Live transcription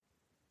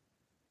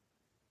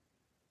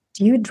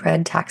Do you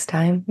dread tax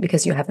time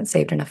because you haven't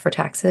saved enough for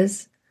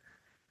taxes?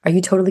 Are you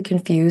totally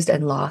confused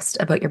and lost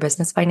about your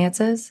business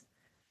finances?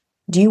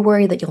 Do you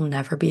worry that you'll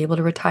never be able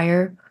to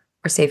retire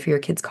or save for your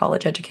kids'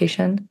 college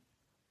education?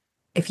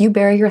 If you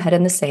bury your head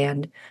in the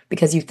sand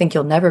because you think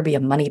you'll never be a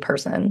money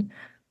person,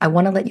 I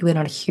want to let you in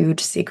on a huge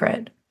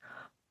secret.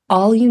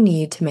 All you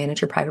need to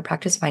manage your private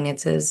practice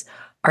finances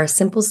are a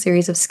simple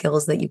series of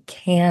skills that you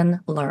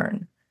can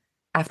learn.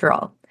 After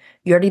all,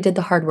 you already did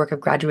the hard work of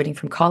graduating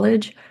from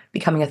college,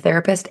 becoming a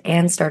therapist,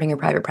 and starting your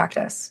private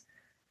practice.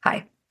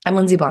 Hi, I'm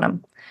Lindsay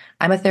Bonham.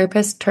 I'm a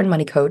therapist turned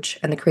money coach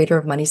and the creator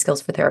of Money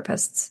Skills for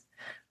Therapists.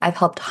 I've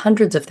helped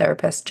hundreds of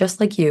therapists just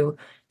like you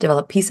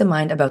develop peace of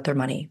mind about their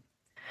money.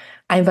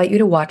 I invite you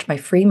to watch my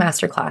free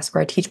masterclass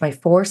where I teach my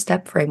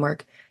 4-step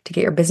framework to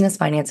get your business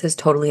finances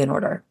totally in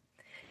order.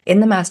 In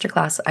the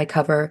masterclass, I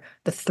cover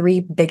the 3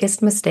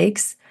 biggest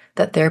mistakes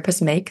that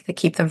therapists make that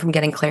keep them from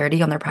getting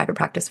clarity on their private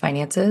practice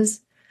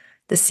finances,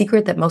 the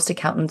secret that most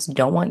accountants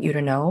don't want you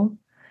to know,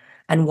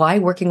 and why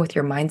working with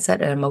your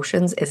mindset and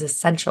emotions is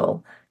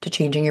essential to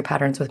changing your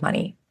patterns with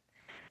money.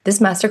 This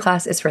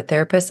masterclass is for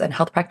therapists and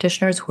health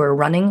practitioners who are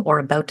running or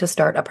about to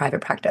start a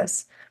private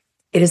practice.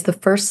 It is the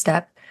first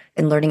step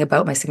in learning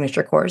about my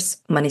signature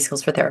course, Money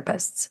Skills for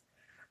Therapists.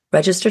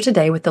 Register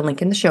today with the link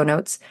in the show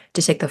notes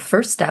to take the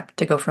first step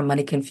to go from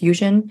money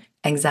confusion,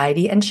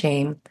 anxiety, and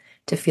shame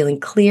to feeling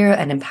clear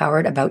and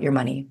empowered about your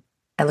money.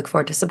 I look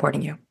forward to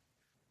supporting you.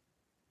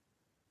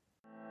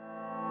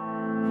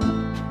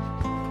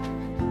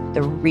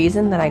 The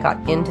reason that I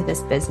got into this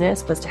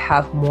business was to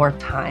have more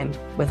time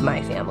with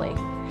my family.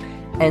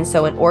 And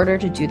so in order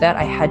to do that,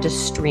 I had to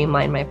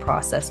streamline my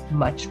process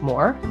much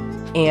more.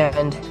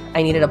 And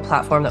I needed a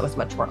platform that was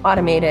much more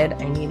automated.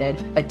 I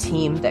needed a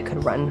team that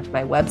could run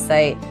my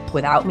website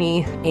without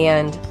me.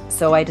 And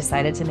so I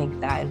decided to make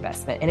that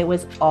investment. And it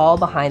was all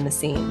behind the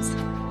scenes.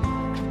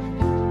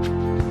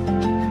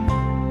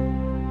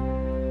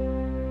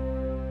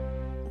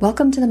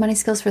 Welcome to the Money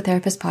Skills for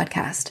Therapists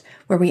podcast,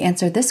 where we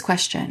answer this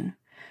question.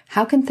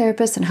 How can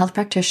therapists and health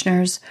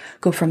practitioners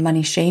go from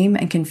money shame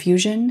and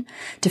confusion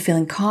to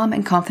feeling calm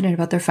and confident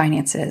about their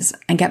finances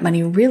and get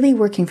money really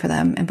working for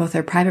them in both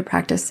their private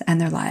practice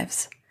and their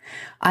lives?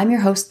 I'm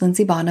your host,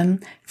 Lindsay Bonham,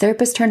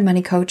 therapist turned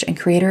money coach and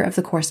creator of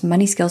the course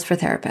Money Skills for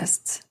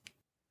Therapists.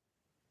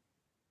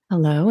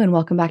 Hello, and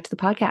welcome back to the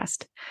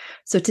podcast.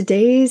 So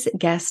today's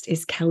guest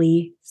is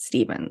Kelley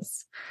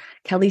Stevens.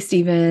 Kelley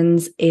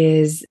Stevens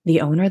is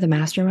the owner, the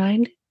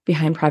mastermind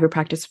behind Private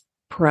Practice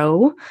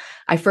Pro.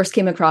 I first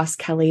came across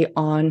Kelley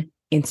on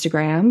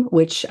Instagram,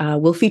 which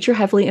will feature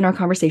heavily in our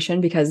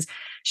conversation because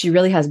she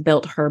really has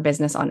built her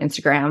business on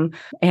Instagram.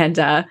 And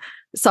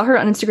saw her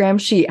on Instagram.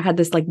 She had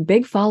this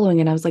big following,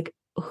 and I was like,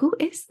 "Who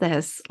is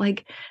this?"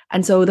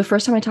 And so the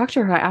first time I talked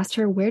to her, I asked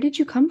her, "Where did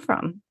you come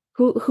from?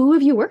 Who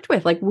have you worked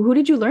with? Who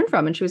did you learn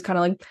from?" And she was kind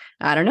of like,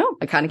 "I don't know.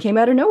 I kind of came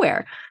out of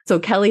nowhere." So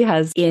Kelley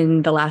has,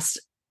 in the last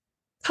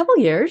couple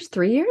years,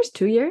 3 years,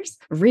 2 years,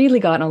 really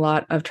gotten a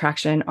lot of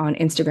traction on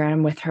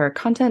Instagram with her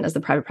content as the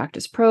Private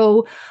Practice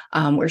Pro,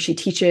 where she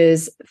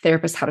teaches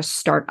therapists how to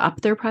start up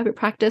their private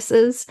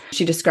practices.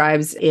 She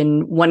describes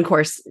in one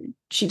course,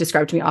 she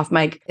described to me off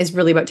mic, is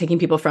really about taking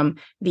people from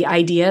the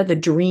idea, the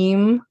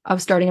dream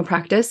of starting a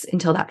practice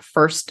until that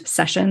first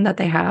session that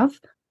they have.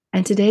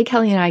 And today,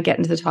 Kelley and I get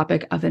into the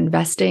topic of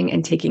investing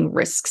and taking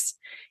risks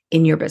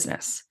in your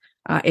business.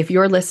 If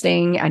you're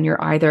listening and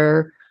you're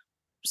either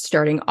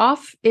starting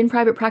off in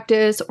private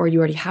practice or you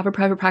already have a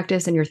private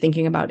practice and you're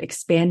thinking about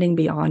expanding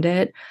beyond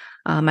it,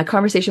 my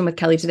conversation with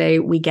Kelley today,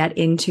 we get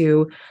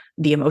into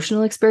the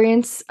emotional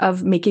experience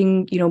of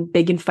making,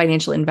 big and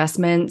financial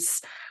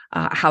investments,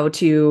 how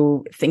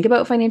to think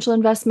about financial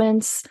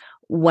investments,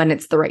 when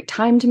it's the right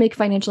time to make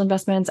financial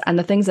investments, and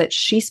the things that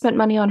she spent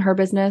money on her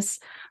business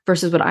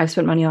versus what I've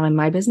spent money on in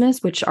my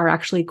business, which are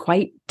actually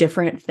quite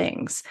different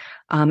things,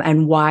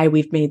 and why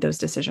we've made those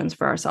decisions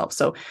for ourselves.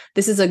 So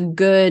this is a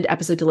good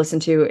episode to listen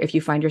to if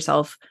you find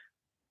yourself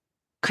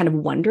kind of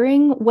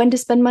wondering when to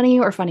spend money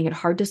or finding it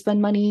hard to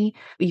spend money.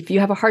 If you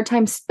have a hard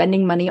time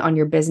spending money on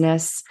your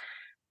business,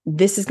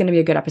 this is going to be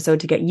a good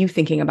episode to get you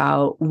thinking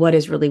about what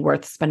is really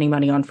worth spending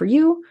money on for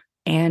you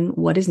and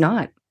what is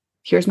not.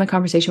 Here's my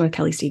conversation with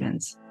Kelley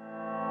Stevens.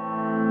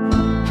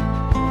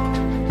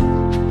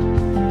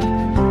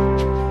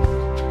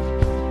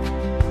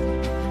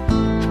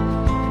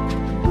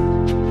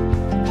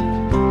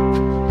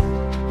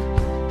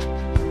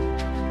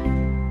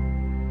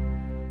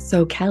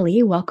 So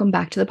Kelley, welcome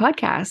back to the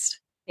podcast.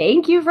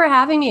 Thank you for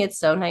having me. It's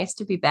so nice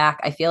to be back.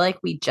 I feel like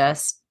we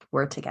just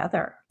were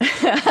together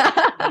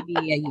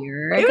maybe a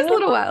year ago. It was a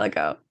little while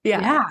ago.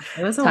 Yeah,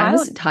 it was a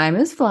while. Time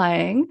is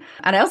flying.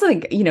 And I also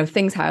think,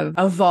 things have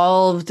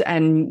evolved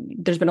and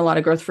there's been a lot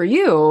of growth for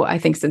you, I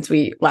think, since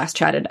we last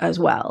chatted as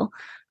well,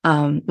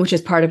 which is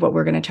part of what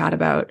we're going to chat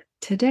about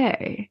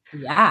today.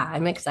 Yeah,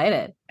 I'm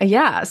excited.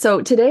 Yeah.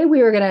 So today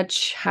we were going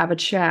to have a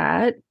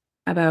chat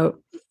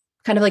about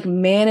kind of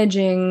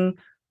managing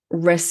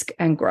risk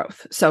and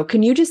growth. So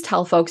can you just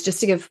tell folks, just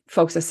to give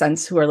folks a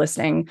sense who are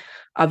listening,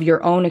 of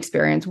your own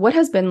experience, what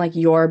has been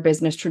your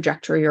business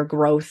trajectory or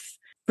growth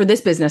for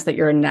this business that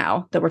you're in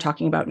now, that we're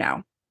talking about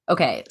now?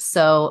 Okay.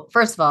 So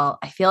first of all,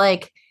 I feel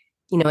like,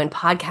 in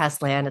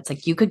podcast land, it's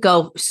like you could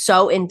go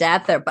so in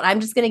depth there, but I'm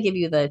just going to give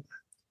you the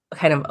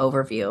kind of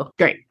overview.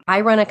 Great.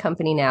 I run a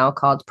company now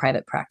called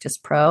Private Practice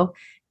Pro,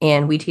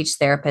 and we teach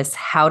therapists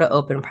how to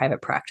open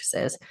private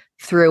practices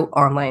through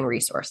online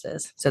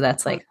resources. So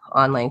that's like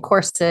online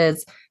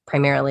courses,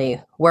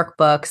 primarily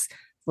workbooks,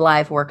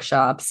 live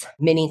workshops,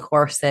 mini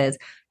courses,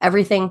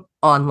 everything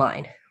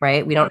online,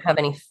 right? We don't have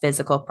any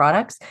physical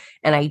products,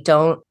 and I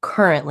don't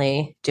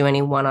currently do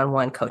any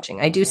one-on-one coaching.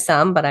 I do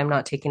some, but I'm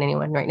not taking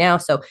anyone right now.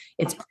 So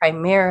it's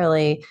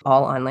primarily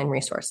all online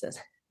resources.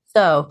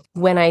 So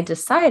when I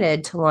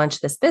decided to launch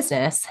this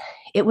business,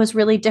 it was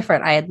really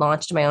different. I had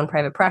launched my own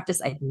private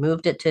practice. I had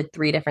moved it to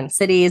 3 different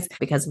cities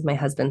because of my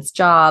husband's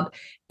job.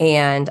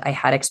 And I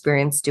had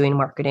experience doing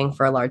marketing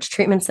for a large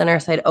treatment center.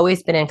 So I'd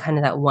always been in kind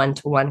of that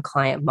one-to-one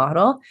client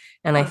model.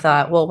 And I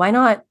thought, well, why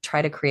not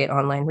try to create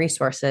online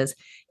resources?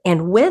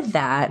 And with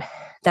that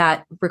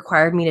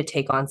required me to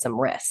take on some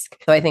risk.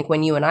 So I think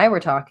when you and I were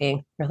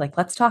talking, we're like,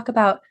 let's talk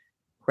about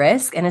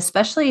risk, and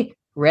especially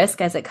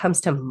risk as it comes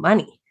to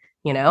money.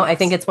 Yes. I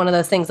think it's one of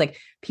those things like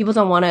people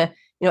don't want to,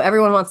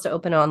 everyone wants to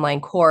open an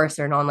online course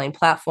or an online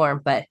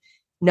platform, but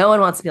no one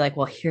wants to be like,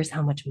 well, here's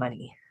how much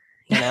money,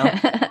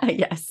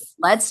 Yes.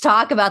 Let's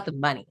talk about the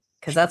money,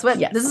 because that's what,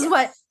 this is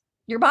what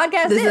your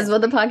podcast is. This is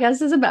what the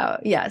podcast is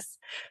about. Yes.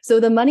 So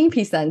the money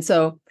piece then.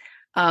 So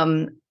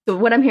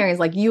what I'm hearing is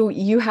like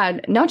you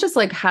had not just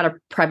like had a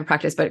private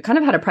practice, but kind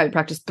of had a private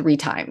practice 3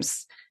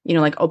 times,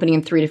 like opening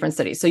in 3 different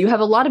cities. So you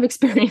have a lot of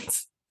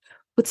experience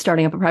with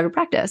starting up a private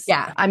practice.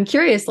 Yeah. I'm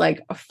curious,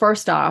 like,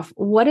 first off,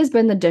 what has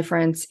been the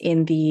difference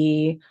in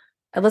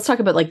let's talk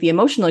about like the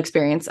emotional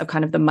experience of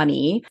kind of the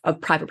money of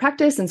private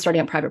practice and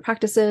starting up private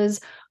practices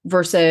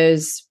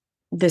versus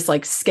this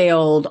like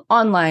scaled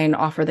online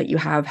offer that you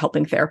have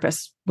helping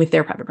therapists with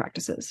their private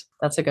practices?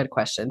 That's a good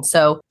question.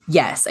 So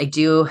yes, I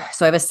do.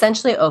 So I've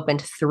essentially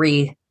opened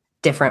 3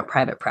 different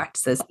private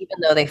practices, even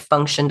though they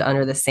functioned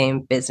under the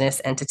same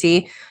business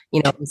entity.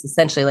 It was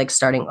essentially like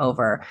starting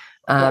over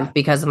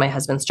because of my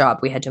husband's job.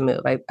 We had to move.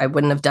 I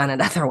wouldn't have done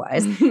it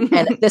otherwise.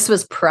 And this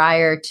was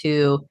prior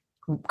to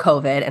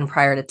COVID and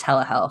prior to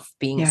telehealth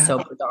being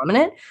so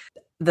predominant.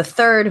 The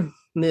third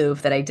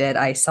move that I did,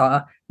 I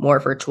saw more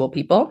virtual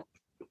people,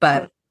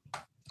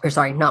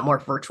 not more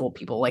virtual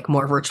people, like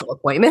more virtual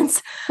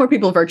appointments. More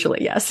people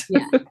virtually, yes.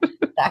 Yeah,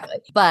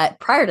 exactly. But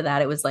prior to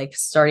that, it was like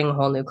starting a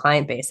whole new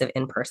client base of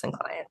in-person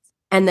clients.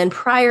 And then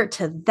prior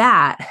to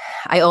that,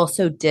 I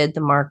also did the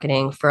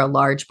marketing for a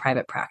large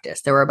private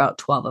practice. There were about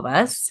 12 of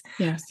us.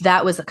 Yes.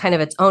 That was kind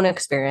of its own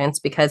experience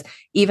because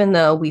even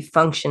though we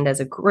functioned as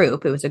a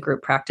group, it was a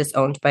group practice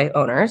owned by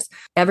owners,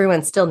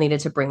 everyone still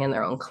needed to bring in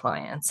their own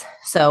clients.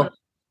 So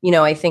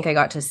I think I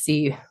got to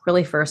see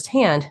really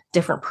firsthand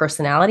different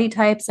personality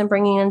types and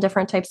bringing in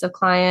different types of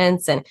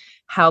clients and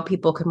how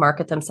people could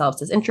market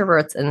themselves as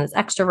introverts and as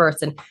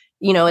extroverts. And,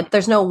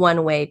 there's no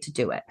one way to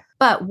do it.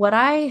 But what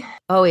I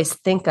always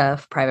think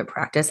of private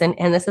practice, and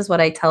this is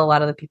what I tell a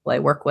lot of the people I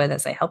work with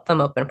as I help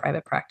them open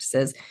private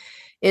practices,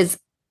 is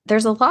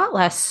there's a lot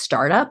less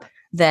startup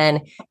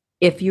than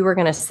if you were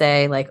going to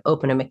say like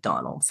open a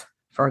McDonald's,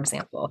 for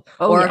example.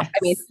 I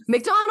mean,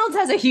 McDonald's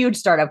has a huge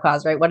startup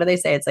cost, right? What do they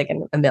say? It's like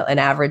an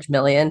average $1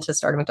 million to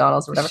start a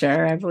McDonald's or whatever.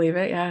 Sure, I believe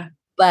it. Yeah.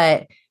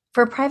 But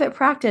for private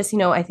practice,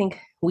 I think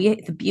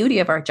the beauty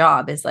of our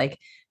job is like,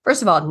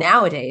 first of all,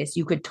 nowadays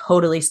you could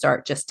totally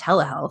start just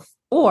telehealth,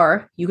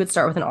 or you could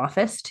start with an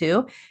office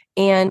too.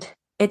 And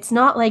it's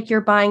not like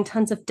you're buying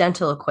tons of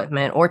dental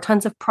equipment or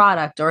tons of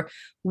product or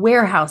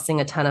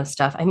warehousing a ton of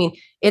stuff. I mean,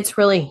 it's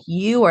really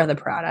you are the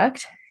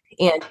product,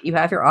 and you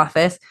have your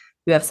office.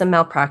 You have some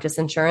malpractice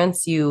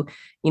insurance, you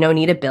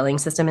need a billing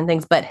system and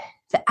things, but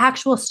the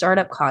actual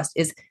startup cost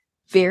is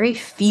very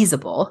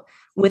feasible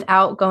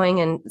without going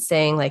and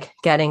saying like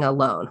getting a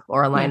loan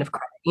or a line of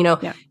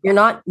credit. You're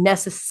not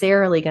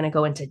necessarily going to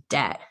go into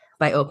debt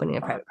by opening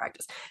a private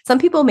practice. Some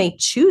people may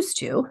choose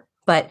to,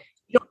 but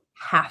you don't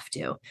have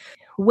to.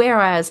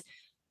 Whereas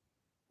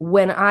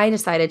when I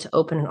decided to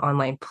open an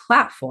online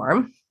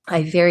platform,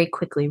 I very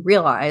quickly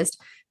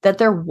realized that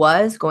there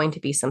was going to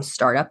be some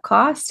startup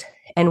cost.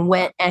 And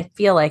when I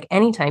feel like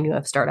anytime you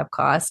have startup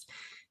cost,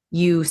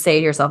 you say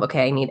to yourself,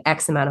 okay, I need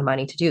X amount of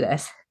money to do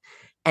this.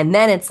 And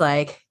then it's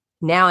like,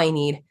 now I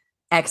need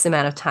X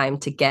amount of time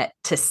to get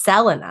to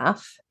sell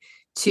enough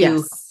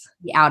to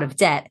be out of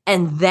debt.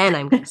 And then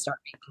I'm going to start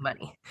making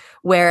money.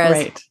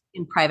 Whereas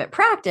in private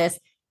practice,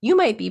 you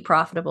might be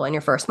profitable in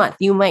your first month.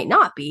 You might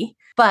not be,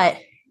 but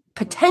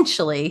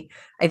potentially,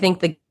 I think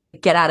the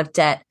get out of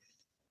debt,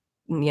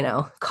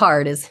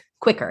 card is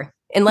quicker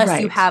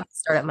unless you have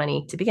startup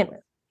money to begin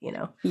with,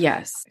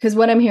 Yes. Because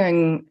what I'm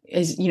hearing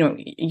is,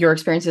 your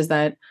experience is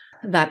that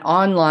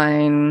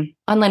online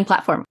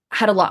platform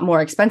had a lot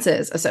more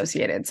expenses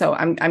associated. So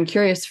I'm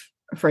curious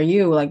for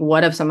you, like,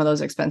 what have some of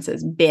those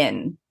expenses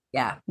been?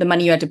 Yeah. The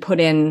money you had to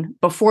put in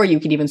before you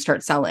could even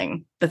start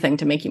selling the thing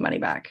to make you money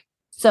back.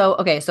 So,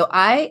 okay. So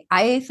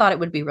I thought it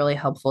would be really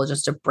helpful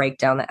just to break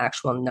down the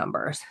actual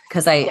numbers,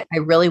 because I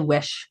really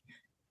wish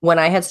when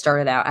I had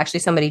started out,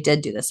 actually somebody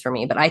did do this for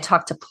me, but I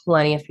talked to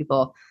plenty of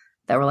people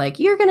that were like,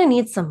 you're going to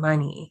need some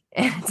money.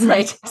 And it's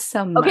like,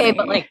 some okay, money.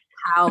 but like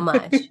how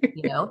much,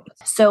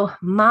 So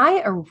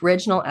my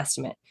original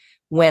estimate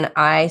when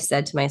I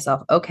said to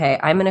myself, okay,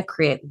 I'm going to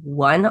create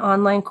one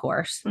online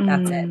course,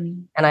 that's it.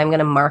 And I'm going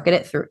to market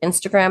it through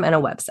Instagram and a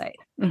website.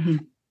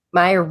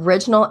 My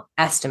original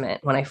estimate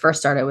when I first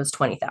started was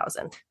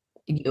 $20,000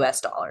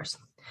 US dollars.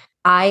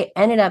 I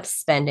ended up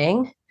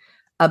spending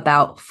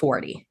about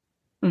 40.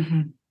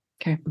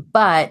 Okay.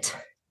 But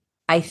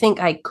I think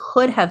I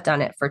could have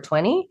done it for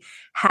 20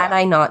 had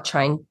I not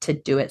tried to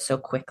do it so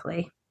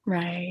quickly.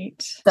 Right.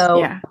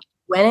 So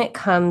when it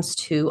comes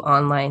to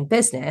online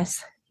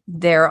business,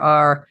 there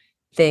are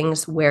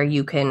things where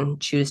you can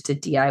choose to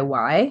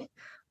DIY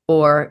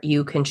or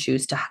you can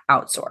choose to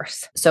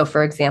outsource. So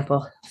for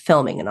example,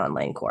 filming an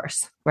online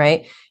course,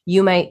 right?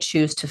 You might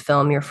choose to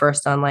film your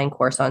first online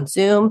course on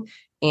Zoom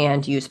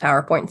and use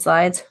PowerPoint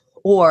slides,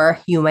 or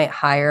you might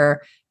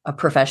hire a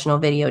professional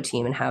video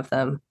team and have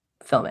them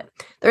film it.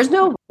 There's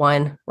no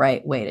one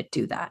right way to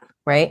do that,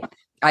 right?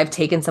 I've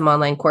taken some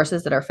online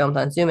courses that are filmed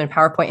on Zoom and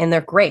PowerPoint, and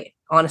they're great.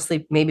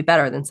 Honestly, maybe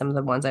better than some of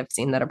the ones I've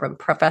seen that are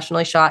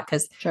professionally shot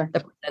because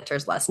the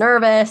presenter's less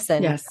nervous.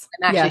 And I'm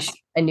actually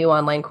shooting a new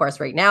online course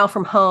right now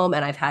from home,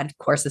 and I've had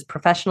courses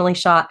professionally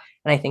shot.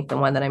 And I think the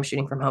one that I'm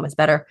shooting from home is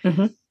better.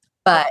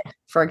 But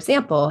for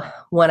example,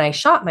 when I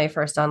shot my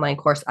first online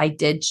course, I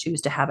did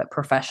choose to have it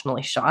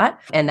professionally shot.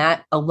 And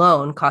that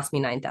alone cost me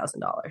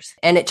 $9,000.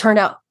 And it turned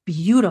out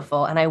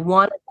beautiful. And I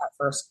wanted that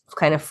first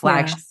kind of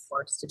flagship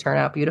course to turn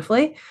out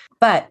beautifully.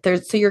 But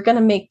so you're going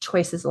to make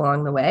choices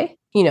along the way.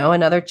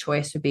 Another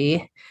choice would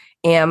be,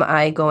 am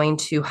I going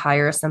to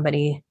hire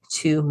somebody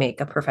to make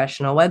a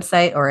professional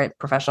website or a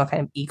professional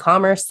kind of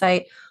e-commerce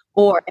site?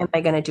 Or am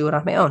I going to do it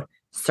on my own?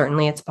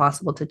 Certainly it's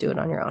possible to do it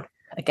on your own.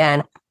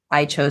 Again,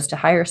 I chose to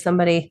hire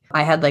somebody.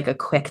 I had like a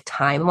quick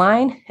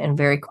timeline and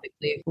very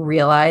quickly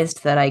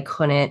realized that I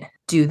couldn't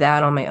do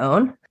that on my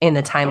own in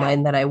the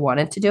timeline that I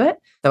wanted to do it.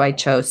 So I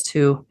chose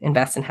to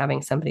invest in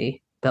having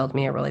somebody build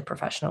me a really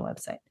professional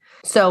website.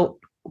 So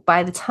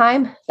by the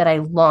time that I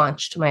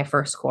launched my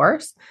first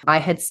course, I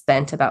had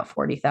spent about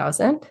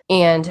 $40,000,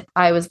 and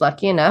I was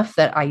lucky enough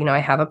that I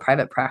have a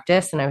private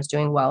practice and I was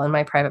doing well in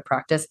my private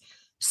practice.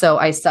 So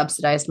I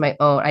subsidized my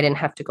own. I didn't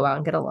have to go out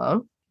and get a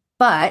loan.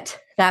 But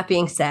that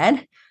being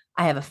said,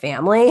 I have a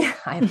family,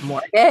 I have a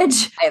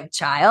mortgage, I have a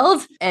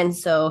child. And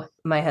so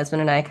my husband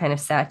and I kind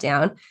of sat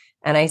down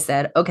and I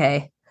said,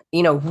 okay,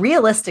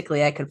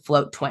 realistically, I could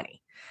float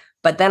 20,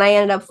 but then I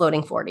ended up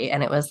floating 40.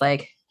 And it was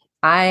like,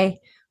 I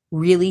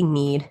really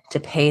need to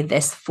pay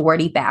this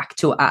 40 back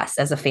to us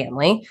as a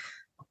family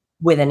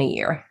within a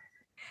year.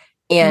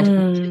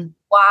 And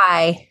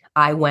why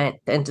I went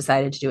and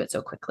decided to do it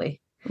so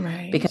quickly.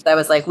 Right. Because I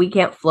was like, we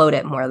can't float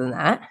it more than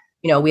that.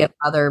 We have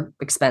other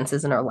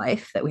expenses in our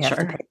life that we have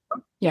to pay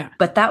for. Yeah.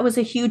 But that was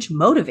a huge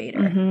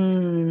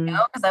motivator,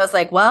 because I was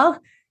like, well,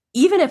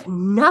 even if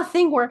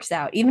nothing works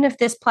out, even if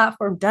this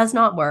platform does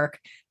not work,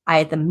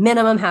 I at the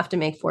minimum have to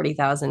make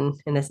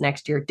 40,000 in this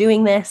next year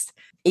doing this,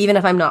 even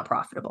if I'm not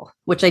profitable,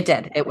 which I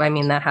did.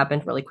 That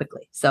happened really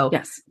quickly. So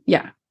yes.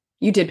 Yeah.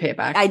 You did pay it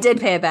back. I did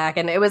pay it back,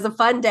 and it was a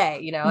fun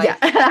day,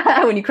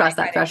 when you crossed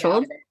that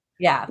threshold.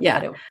 Yeah.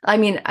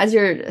 As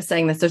you're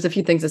saying this, there's a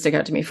few things that stick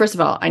out to me. First of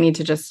all, I need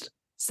to just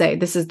say,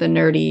 this is the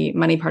nerdy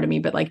money part of me,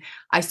 but like,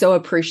 I so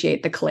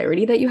appreciate the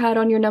clarity that you had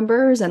on your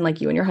numbers, and like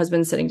you and your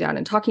husband sitting down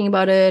and talking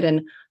about it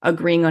and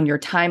agreeing on your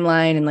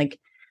timeline. And like,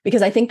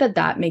 because I think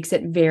that makes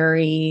it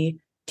very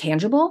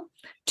tangible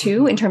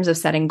too, in terms of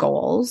setting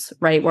goals,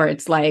 right? Where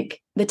it's like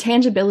the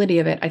tangibility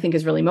of it, I think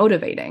is really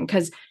motivating,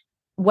 because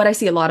what I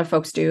see a lot of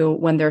folks do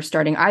when they're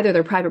starting either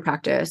their private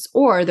practice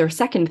or their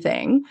second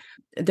thing,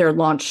 their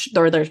launch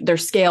or their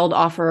scaled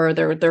offer,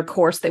 their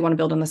course they want to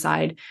build on the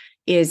side,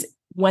 is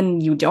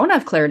when you don't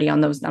have clarity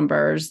on those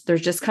numbers,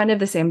 there's just kind of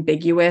this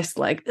ambiguous,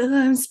 like,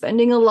 I'm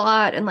spending a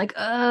lot, and like,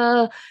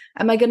 am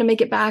I going to make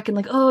it back? And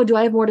like, oh, do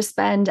I have more to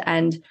spend?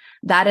 And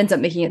that ends up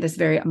making it this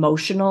very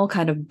emotional,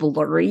 kind of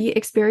blurry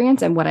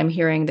experience. And what I'm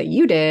hearing that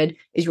you did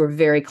is you were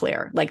very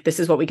clear, like, this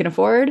is what we can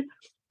afford.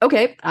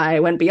 Okay, I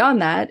went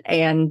beyond that.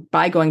 And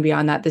by going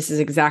beyond that, this is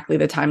exactly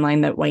the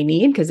timeline that we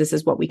need, because this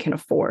is what we can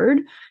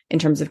afford in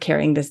terms of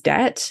carrying this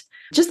debt.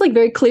 Just like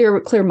very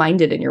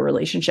clear-minded in your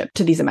relationship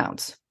to these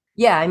amounts.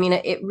 Yeah,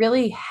 it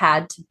really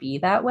had to be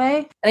that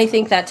way. And I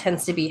think that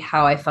tends to be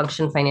how I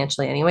function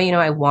financially anyway.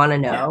 I want to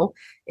know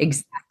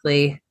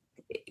exactly,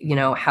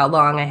 how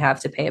long I have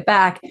to pay it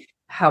back,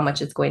 how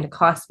much it's going to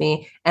cost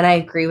me. And I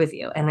agree with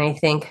you. And I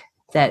think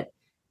that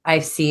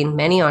I've seen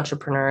many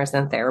entrepreneurs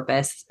and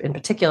therapists in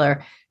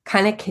particular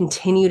kind of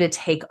continue to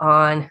take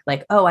on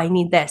like, oh, I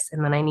need this,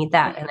 and then I need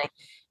that.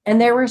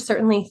 And there were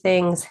certainly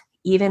things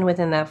even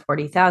within that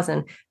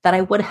 40,000 that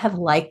I would have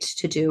liked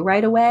to do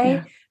right away.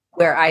 Yeah.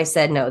 Where I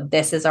said, no,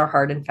 this is our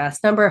hard and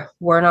fast number.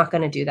 We're not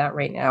going to do that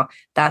right now.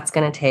 That's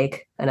going to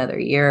take another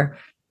year.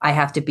 I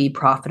have to be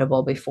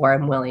profitable before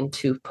I'm willing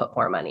to put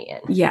more money in.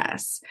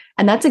 Yes.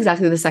 And that's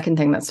exactly the second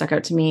thing that stuck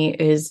out to me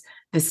is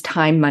this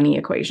time money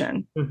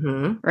equation,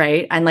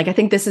 right? And like, I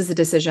think this is a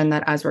decision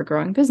that as we're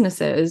growing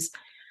businesses,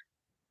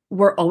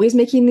 we're always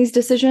making these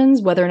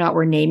decisions, whether or not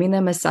we're naming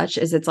them as such.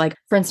 Is it's like,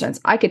 for instance,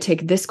 I could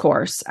take this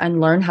course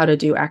and learn how to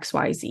do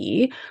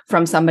XYZ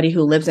from somebody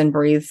who lives and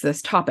breathes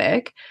this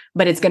topic,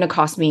 but it's going to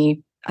cost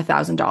me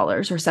 $1,000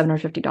 or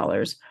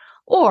 $750.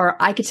 Or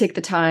I could take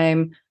the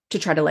time to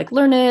try to like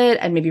learn it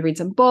and maybe read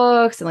some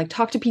books and like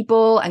talk to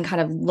people and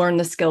kind of learn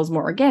the skills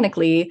more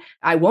organically.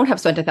 I won't have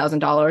spent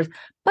 $1,000,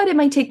 but it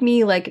might take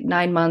me like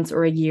 9 months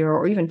or a year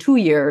or even 2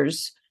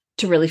 years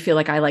to really feel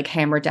like I like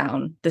hammer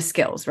down the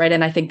skills, right?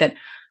 And I think that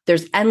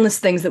there's endless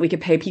things that we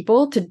could pay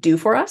people to do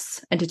for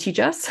us and to teach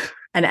us.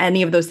 And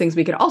any of those things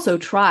we could also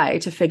try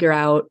to figure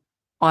out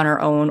on our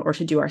own or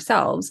to do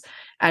ourselves.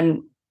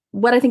 And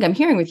what I think I'm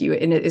hearing with you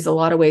in it is a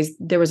lot of ways,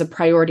 there was a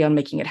priority on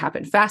making it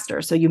happen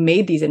faster. So you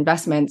made these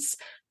investments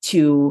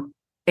to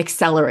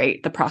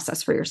accelerate the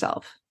process for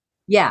yourself.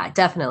 Yeah,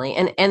 definitely.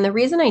 And the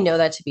reason I know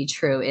that to be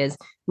true is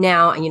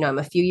now, I'm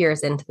a few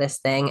years into this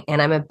thing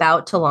and I'm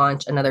about to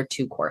launch another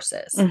 2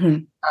 courses.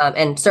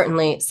 And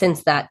certainly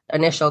since that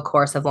initial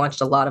course, I've launched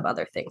a lot of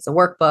other things, the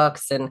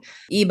workbooks and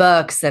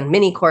ebooks and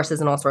mini courses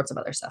and all sorts of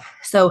other stuff.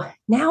 So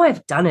now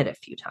I've done it a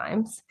few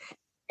times.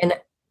 And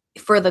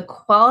for the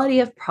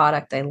quality of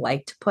product I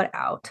like to put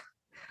out,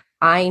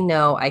 I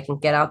know I can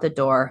get out the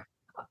door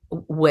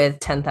with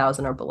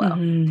 10,000 or below.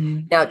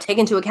 Now, take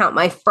into account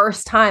my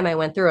first time I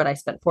went through it, I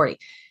spent 40.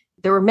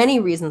 There were many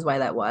reasons why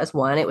that was.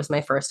 One, it was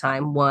my first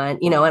time. One,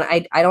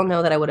 and I don't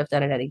know that I would have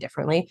done it any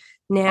differently.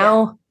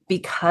 Now,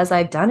 because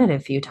I've done it a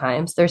few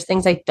times, there's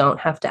things I don't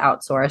have to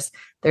outsource.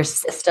 There's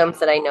systems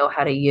that I know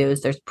how to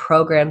use. There's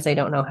programs I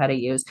don't know how to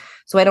use.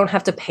 So I don't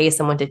have to pay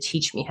someone to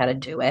teach me how to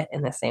do it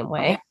in the same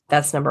way.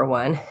 That's number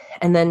one.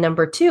 And then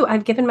number two,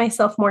 I've given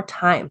myself more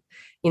time.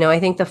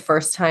 I think the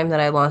first time that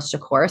I launched a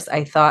course,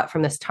 I thought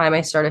from this time I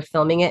started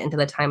filming it into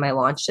the time I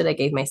launched it, I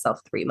gave myself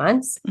 3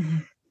 months.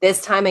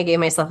 This time I gave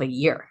myself a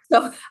year.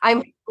 So I'm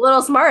a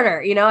little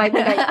smarter, I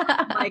think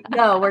I'm like,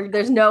 no,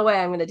 there's no way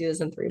I'm going to do this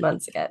in 3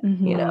 months again,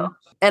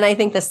 And I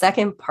think the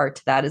second part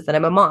to that is that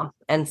I'm a mom.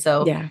 And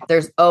so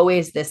there's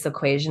always this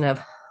equation of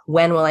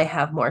when will I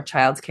have more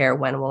childcare?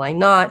 When will I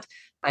not?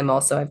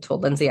 I've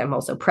told Lindsay, I'm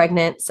also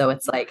pregnant. So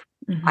it's like,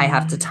 I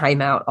have to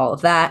time out all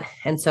of that.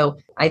 And so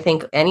I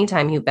think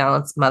anytime you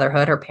balance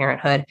motherhood or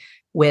parenthood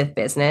with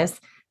business,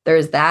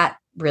 there's that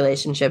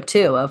relationship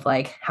too of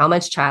like, how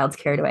much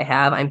childcare do I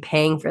have? I'm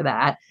paying for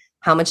that.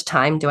 How much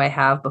time do I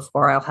have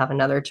before I'll have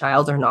another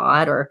child or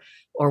not, or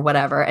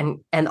whatever.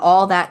 And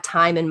all that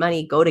time and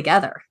money go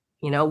together,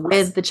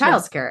 with the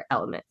childcare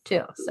element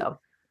too. So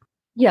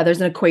yeah,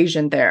 there's an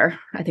equation there.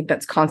 I think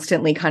that's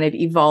constantly kind of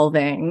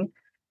evolving.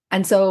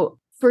 And so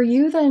for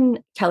you then,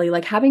 Kelley,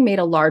 like having made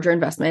a larger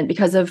investment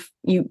because of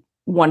you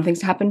want things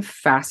to happen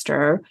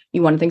faster,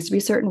 you want things to be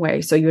a certain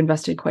way. So you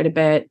invested quite a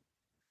bit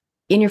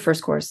in your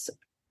first course.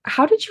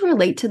 How did you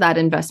relate to that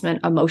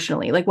investment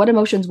emotionally? Like what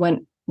emotions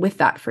went with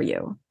that for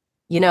you?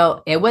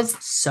 It was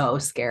so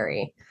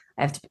scary.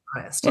 I have to be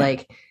honest.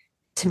 Like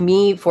to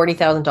me,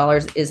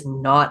 $40,000 is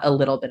not a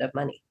little bit of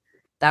money.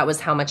 That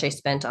was how much I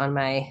spent on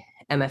my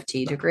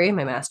MFT degree,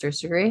 my master's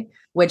degree,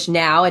 which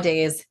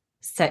nowadays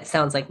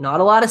sounds like not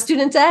a lot of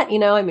student debt.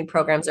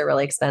 Programs are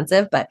really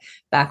expensive, but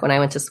back when I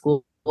went to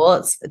school,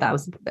 that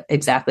was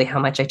exactly how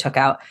much I took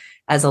out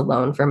as a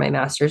loan for my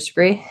master's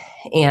degree.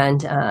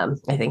 And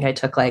I think I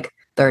took like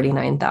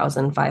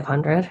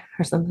 $39,500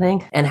 or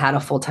something and had a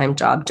full-time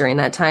job during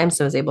that time.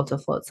 So I was able to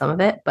float some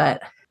of it.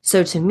 But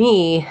so to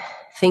me,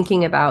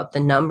 thinking about the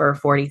number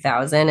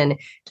 40,000 and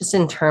just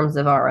in terms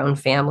of our own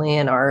family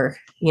and our,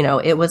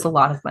 it was a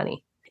lot of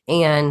money.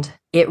 And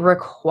it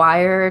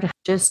required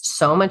just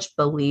so much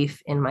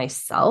belief in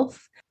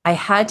myself. I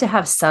had to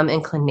have some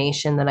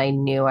inclination that I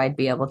knew I'd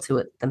be able to,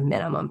 at the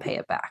minimum, pay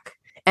it back.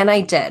 And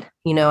I did.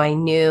 I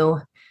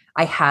knew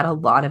I had a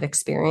lot of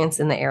experience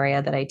in the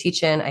area that I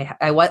teach in.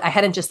 I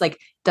hadn't just like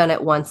done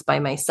it once by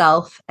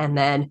myself and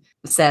then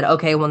said,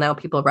 okay, well, now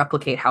people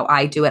replicate how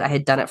I do it. I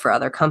had done it for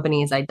other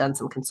companies. I'd done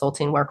some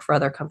consulting work for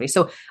other companies.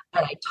 So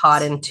I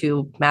taught in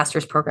 2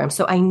 master's programs.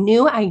 So I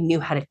knew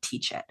how to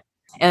teach it.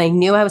 And I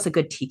knew I was a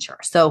good teacher.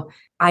 So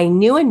I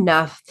knew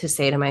enough to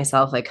say to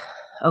myself, like,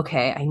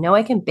 okay, I know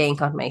I can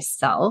bank on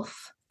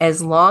myself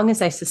as long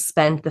as I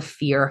suspend the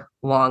fear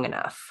long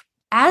enough.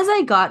 As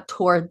I got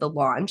toward the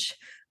launch,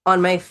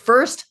 on my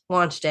first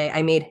launch day,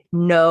 I made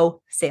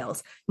no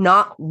sales,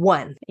 not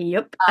one.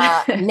 Yep.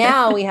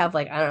 Now we have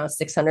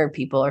 600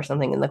 people or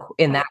something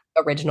in that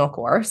original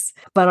course.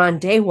 But on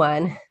day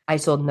one, I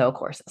sold no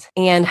courses.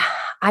 And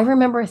I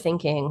remember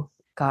thinking,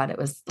 God, it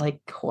was like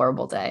a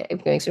horrible day.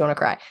 It makes me want to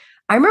cry.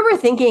 I remember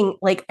thinking,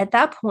 like, at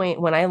that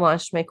point, when I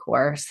launched my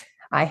course,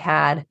 I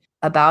had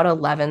about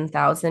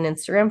 11,000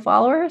 Instagram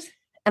followers.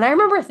 And I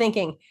remember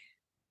thinking,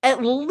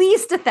 at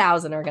least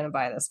 1,000 are going to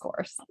buy this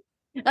course.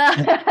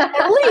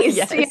 At least,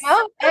 yes.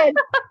 And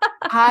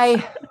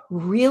I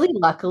really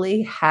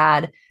luckily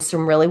had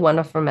some really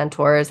wonderful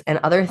mentors and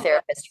other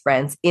therapist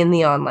friends in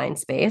the online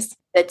space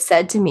that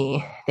said to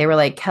me, they were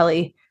like,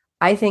 Kelley,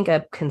 I think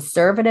a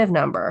conservative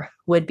number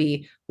would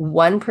be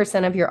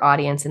 1% of your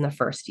audience in the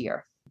first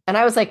year. And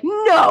I was like,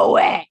 no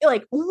way,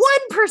 like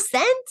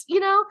 1%,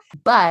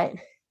 But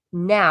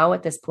now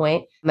at this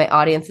point, my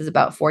audience is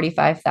about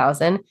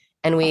 45,000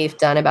 and we've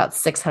done about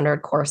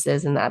 600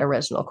 courses in that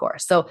original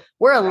course. So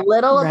we're a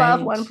little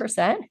above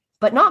 1%,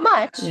 but not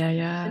much.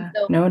 Yeah.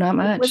 So no, not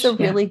much. It was a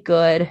really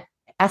good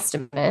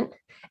estimate.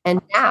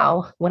 And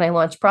now when I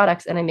launch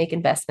products and I make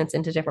investments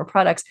into different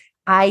products,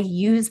 I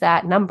use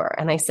that number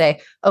and I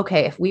say,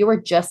 okay, if we were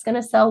just going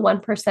to sell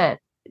 1%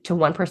 to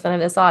 1% of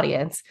this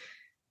audience,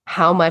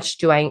 how much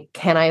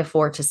can I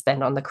afford to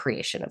spend on the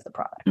creation of the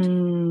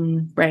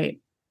product?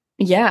 Right.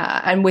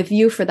 Yeah. And with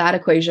you for that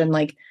equation,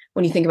 like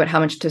when you think about how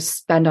much to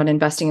spend on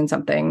investing in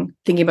something,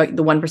 thinking about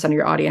the 1% of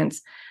your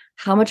audience,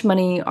 how much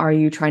money are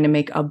you trying to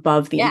make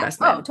above the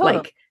investment? Oh,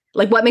 totally.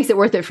 Like what makes it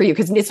worth it for you?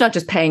 Because it's not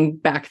just paying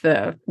back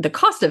the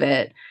cost of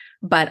it,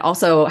 but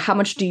also how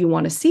much do you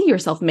want to see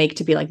yourself make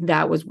to be like,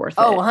 that was worth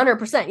it?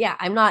 100%. Yeah.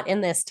 I'm not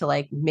in this to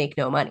like make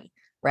no money.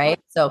 Right.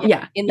 So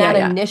in that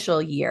initial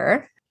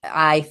year,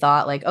 I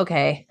thought like,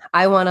 okay,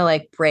 I want to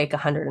like break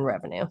 100 in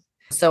revenue.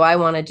 So I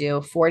want to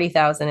do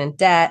 40,000 in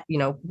debt,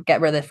 get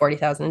rid of the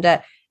 40,000 in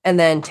debt and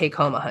then take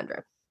home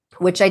 100,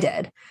 which I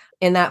did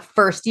in that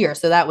first year.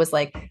 So that was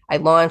like,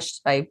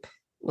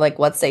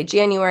 let's say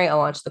January, I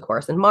launched the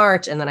course in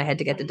March and then I had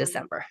to get to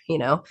December,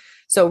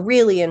 So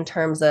really in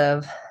terms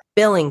of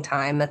billing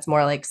time, that's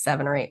more like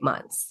 7 or 8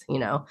 months,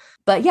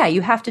 but yeah,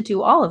 you have to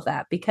do all of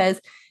that because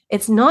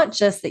it's not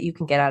just that you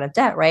can get out of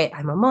debt, right?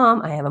 I'm a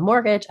mom, I have a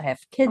mortgage, I have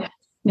kids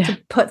to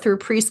put through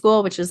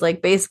preschool, which is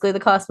like basically the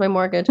cost of my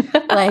mortgage.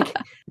 Like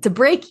to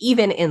break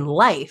even in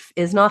life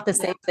is not the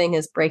same thing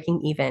as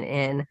breaking even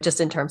in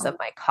just in terms of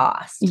my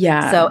cost.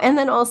 Yeah. So, and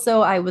then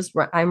also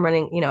I'm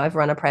running, I've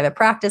run a private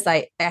practice.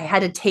 I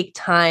had to take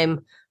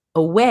time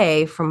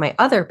away from my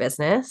other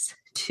business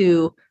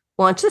to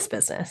launch this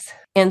business.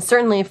 And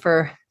certainly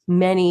for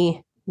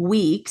many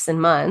weeks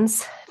and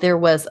months, there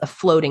was a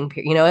floating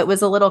period. It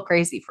was a little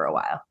crazy for a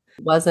while.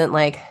 It wasn't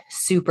like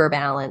super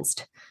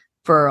balanced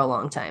for a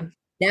long time.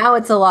 Now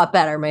it's a lot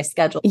better. My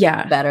schedule is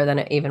better than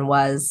it even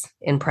was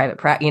in private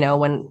practice,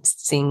 when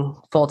seeing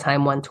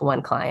full-time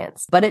one-to-one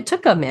clients. But it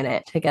took a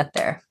minute to get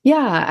there.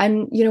 Yeah.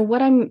 And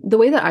the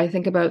way that I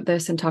think about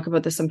this and talk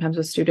about this sometimes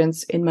with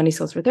students in Money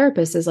Skills for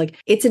Therapists is like,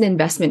 it's an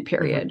investment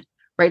period,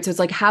 right? So it's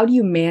like, how do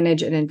you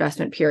manage an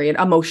investment period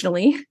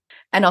emotionally?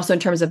 And also in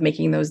terms of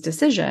making those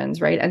decisions,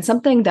 right? And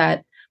something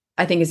that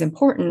I think is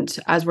important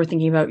as we're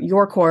thinking about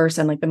your course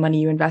and like the money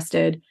you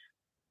invested,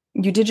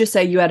 you did just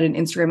say you had an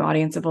Instagram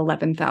audience of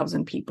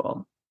 11,000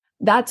 people.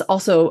 That's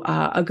also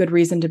a good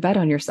reason to bet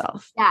on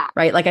yourself,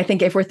 right? Like I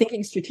think if we're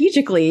thinking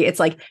strategically, it's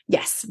like,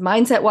 yes,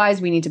 mindset wise,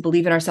 we need to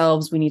believe in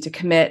ourselves. We need to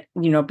commit,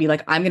 be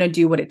like, I'm going to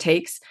do what it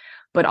takes.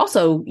 But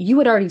also you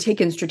had already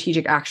taken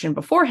strategic action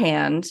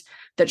beforehand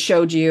that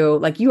showed you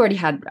like you already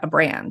had a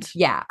brand.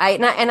 Yeah.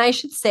 I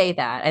should say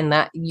that, and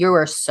that you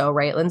are so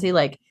right, Lindsay.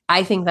 Like,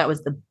 I think that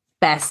was the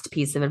best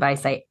piece of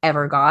advice I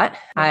ever got.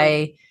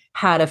 I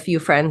had a few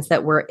friends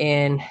that were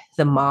in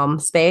the mom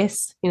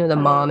space, the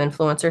mom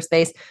influencer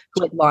space,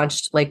 who had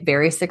launched like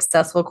very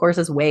successful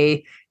courses,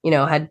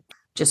 had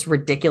just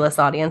ridiculous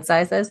audience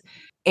sizes.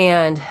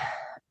 And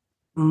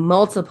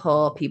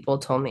multiple people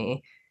told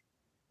me,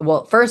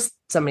 well, first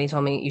somebody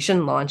told me you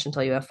shouldn't launch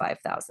until you have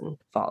 5,000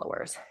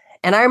 followers.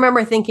 And I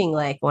remember thinking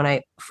like when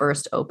I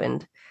first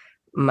opened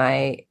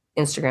my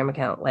Instagram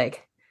account,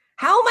 like,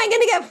 how am I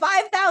going to get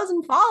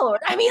 5,000 followers?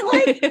 I mean,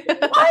 like,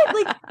 what?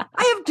 Like,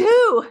 I have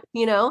 2,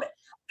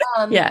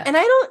 And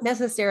I don't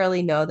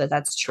necessarily know that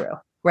that's true,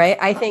 right?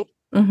 I think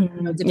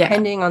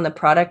depending on the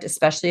product,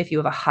 especially if you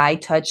have a high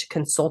touch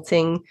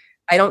consulting,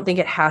 I don't think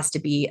it has to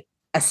be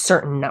a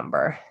certain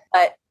number.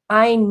 But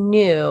I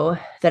knew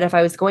that if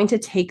I was going to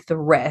take the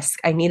risk,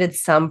 I needed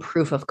some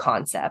proof of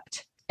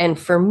concept. And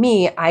for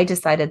me, I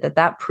decided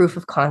that proof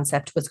of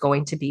concept was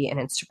going to be an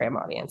Instagram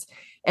audience.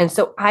 And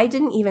so I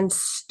didn't even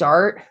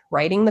start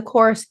writing the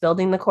course,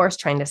 building the course,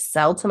 trying to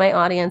sell to my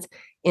audience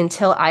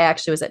until I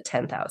actually was at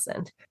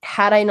 10,000.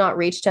 Had I not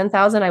reached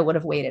 10,000, I would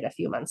have waited a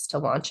few months to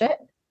launch it.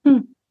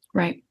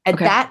 Right. At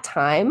that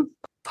time,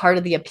 part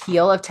of the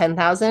appeal of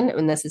 10,000,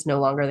 and this is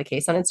no longer the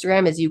case on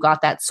Instagram, is you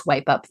got that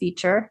swipe up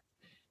feature.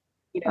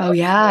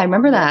 I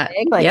remember that.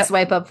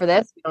 Swipe up for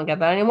this. We don't get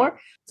that anymore.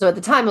 So at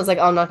the time I was like,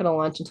 I'm not going to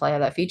launch until I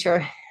have that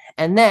feature.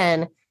 And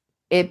then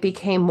it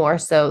became more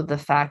so the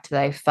fact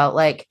that I felt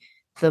like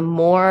the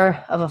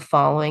more of a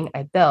following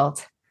I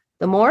built,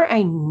 the more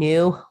I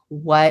knew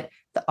what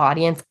the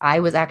audience I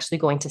was actually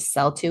going to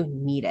sell to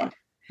needed.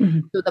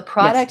 So the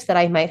product that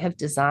I might have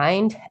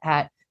designed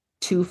at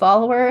 2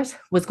 followers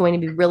was going to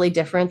be really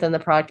different than the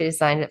product I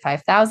designed at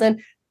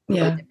 5,000.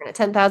 Really different at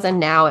 10,000.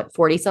 Now at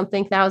 40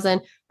 something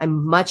thousand,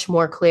 I'm much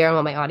more clear on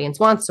what my audience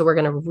wants. So we're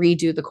going to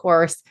redo the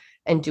course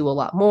and do a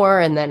lot more.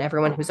 And then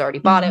everyone who's already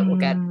bought it will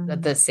get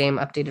the same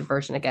updated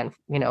version again,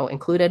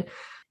 included.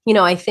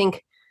 I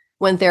think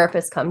when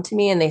therapists come to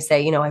me and they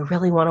say, I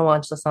really want to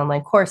launch this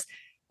online course,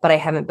 but I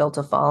haven't built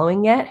a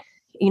following yet.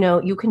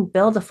 You can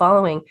build a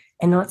following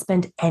and not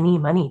spend any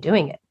money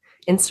doing it.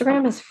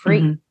 Instagram is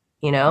free,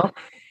 you know?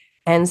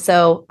 And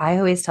so I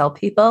always tell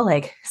people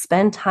like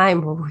spend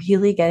time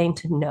really getting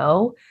to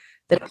know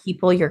the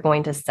people you're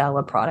going to sell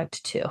a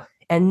product to.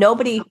 And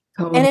nobody,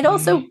 and it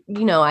also,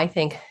 you know, I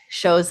think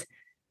shows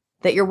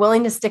that you're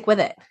willing to stick with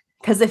it.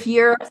 Because if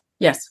you're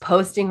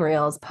posting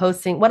reels,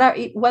 posting whether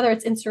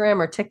it's Instagram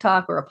or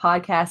TikTok or a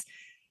podcast,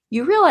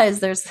 you realize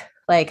there's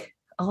like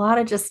a lot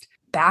of just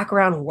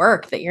background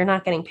work that you're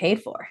not getting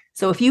paid for.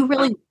 So if you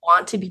really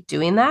want to be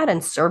doing that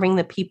and serving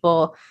the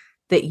people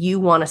that you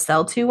want to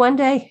sell to one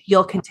day,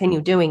 you'll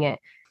continue doing it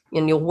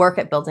and you'll work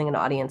at building an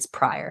audience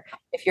prior.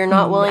 If you're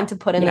not willing to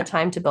put in the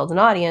time to build an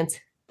audience,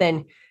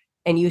 then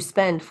and you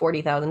spend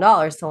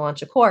 $40,000 to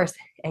launch a course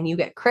and you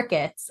get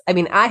crickets. I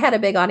mean, I had a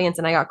big audience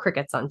and I got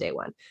crickets on day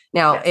one.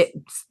 Now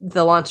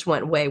the launch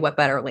went way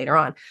better later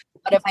on.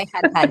 But if I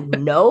had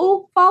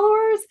no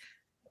followers,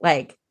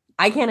 like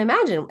I can't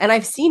imagine. And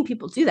I've seen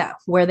people do that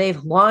where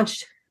they've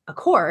launched a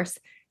course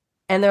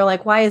and they're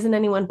like, why isn't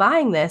anyone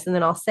buying this? And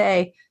then I'll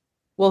say,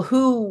 well,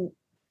 who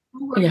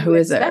are you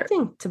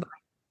expecting to buy?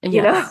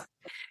 You know?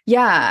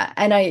 Yeah.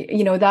 And I,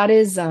 you know, that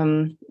is,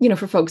 you know,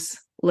 for folks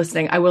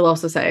listening, I will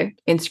also say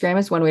Instagram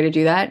is one way to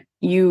do that.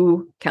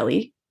 You,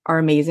 Kelley, are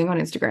amazing on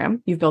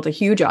Instagram. You've built a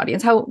huge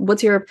audience.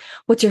 What's your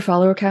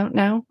follower count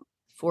now?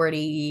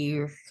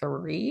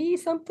 43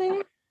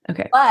 something.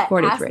 Okay. But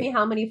 43. Ask me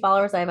how many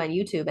followers I have on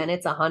YouTube and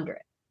it's 100.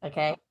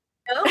 Okay.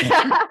 No?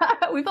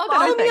 We've all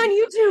follow me on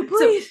YouTube,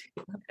 please.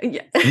 So,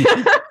 yeah.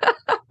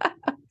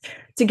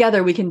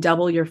 Together we can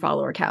double your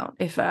follower count.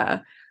 If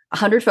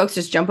 100 folks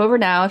just jump over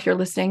now. If you're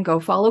listening, go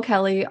follow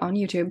Kelley on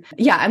YouTube.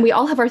 Yeah. And we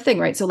all have our thing,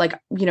 right? So like,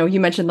 you know, you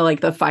mentioned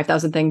the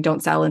 5,000 thing,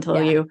 don't sell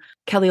until you,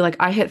 Kelley, like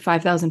I hit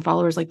 5,000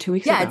 followers like 2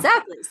 weeks ago. Yeah,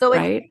 exactly. So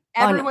right?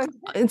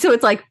 And so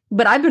it's like,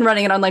 but I've been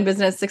running an online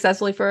business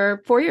successfully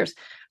for 4 years.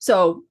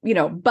 So, you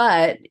know,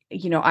 but,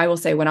 you know, I will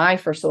say when I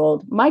first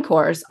sold my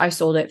course, I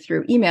sold it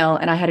through email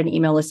and I had an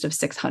email list of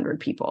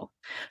 600 people.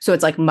 So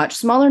it's like much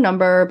smaller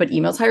number, but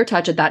email's higher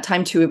touch. At that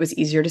time too, it was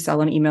easier to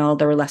sell on email.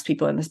 There were less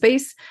people in the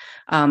space.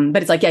 But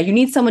it's like, you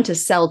need someone to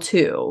sell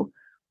to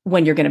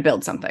when you're going to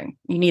build something.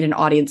 You need an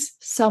audience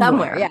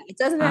somewhere. Yeah. It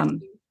doesn't have to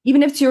be.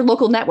 Even if it's your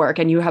local network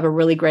and you have a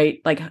really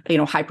great, like, you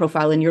know, high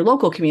profile in your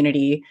local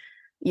community,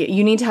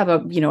 you need to have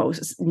a, you know,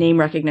 name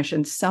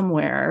recognition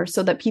somewhere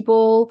so that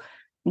people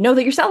know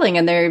that you're selling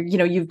and they're, you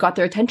know, you've got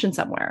their attention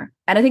somewhere.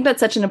 And I think that's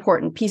such an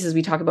important piece as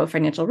we talk about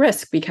financial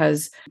risk,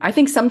 because I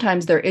think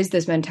sometimes there is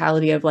this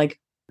mentality of like,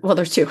 well,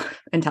 there's two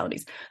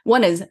mentalities.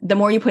 One is the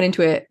more you put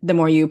into it, the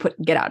more you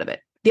get out of it.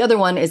 The other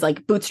one is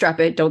like bootstrap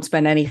it, don't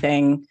spend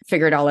anything,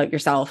 figure it all out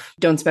yourself.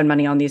 Don't spend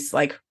money on these,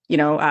 like, you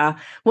know,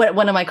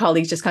 one of my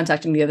colleagues just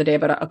contacted me the other day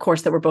about a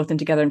course that we're both in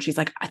together. And she's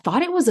like, I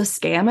thought it was a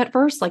scam at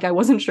first. Like, I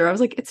wasn't sure. I was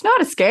like, it's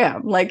not a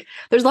scam. Like,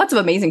 there's lots of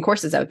amazing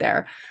courses out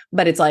there,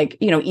 but it's like,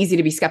 you know, easy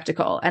to be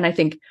skeptical. And I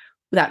think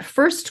that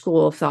first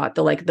school of thought,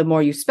 the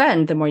more you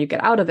spend, the more you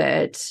get out of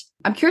it.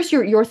 I'm curious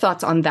your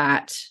thoughts on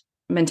that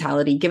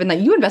mentality, given that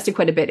you invested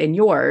quite a bit in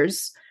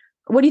yours.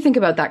 What do you think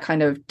about that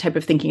kind of type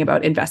of thinking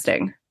about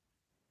investing?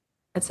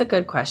 That's a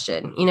good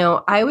question. You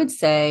know, I would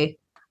say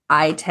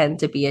I tend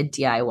to be a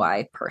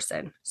DIY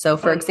person. So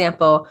for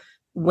example,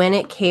 when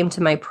it came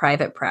to my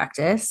private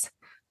practice,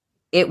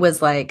 it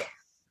was like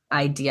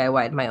I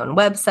DIY'd my own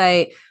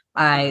website.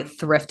 I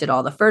thrifted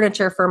all the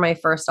furniture for my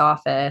first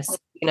office.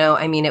 You know,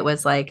 I mean, it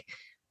was like,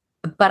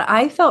 but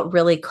I felt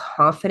really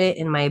confident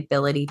in my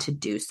ability to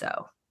do so.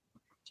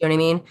 Do you know what I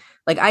mean?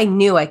 Like I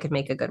knew I could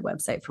make a good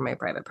website for my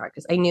private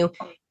practice. I knew.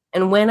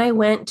 And when I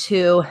went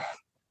to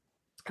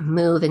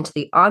move into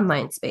the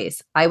online space,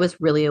 I was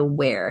really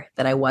aware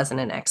that I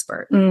wasn't an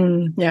expert.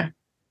 Yeah.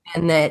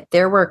 And that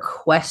there were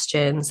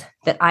questions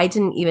that I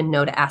didn't even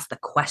know to ask the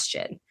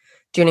question.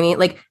 Do you know what I mean?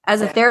 Like as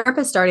a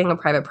therapist starting a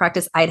private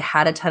practice, I'd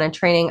had a ton of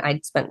training.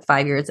 I'd spent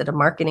 5 years at a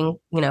marketing,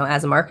 you know,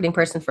 as a marketing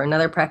person for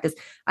another practice.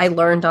 I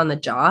learned on the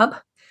job,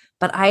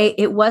 but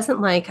it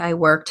wasn't like I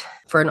worked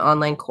for an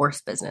online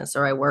course business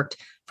or I worked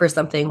for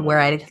something where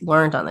I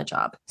learned on the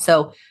job.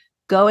 So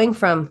going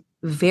from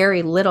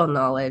very little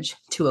knowledge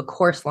to a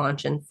course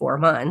launch in 4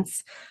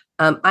 months,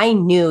 I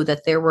knew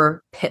that there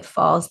were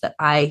pitfalls that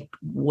I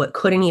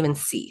couldn't even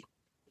see,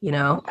 you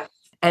know?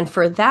 And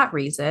for that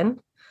reason,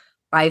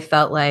 I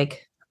felt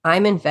like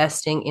I'm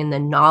investing in the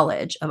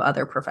knowledge of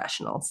other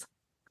professionals.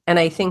 And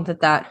I think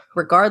that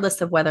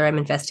regardless of whether I'm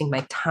investing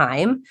my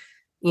time,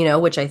 you know,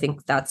 which I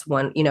think that's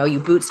one, you know, you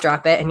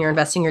bootstrap it and you're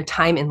investing your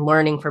time in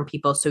learning from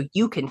people so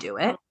you can do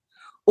it,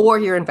 or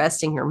you're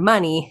investing your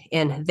money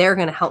in they're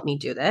going to help me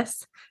do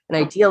this. And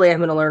ideally, I'm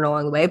going to learn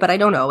along the way, but I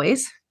don't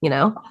always, you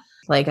know,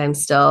 like I'm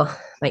still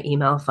my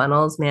email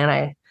funnels,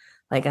 man.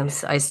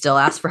 I still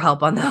ask for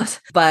help on those,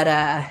 but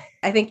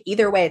I think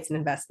either way, it's an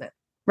investment.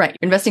 Right.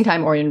 Investing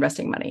time or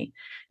investing money.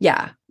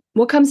 Yeah.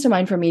 What comes to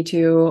mind for me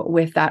too,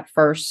 with the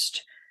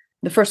first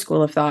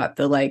school of thought,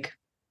 the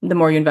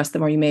more you invest, the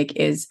more you make,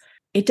 is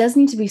it does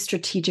need to be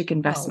strategic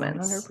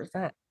investments.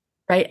 100%.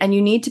 Right. And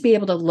you need to be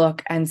able to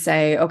look and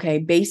say, okay,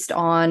 based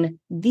on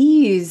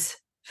these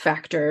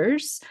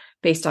factors,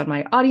 based on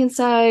my audience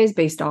size,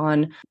 based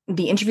on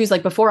the interviews.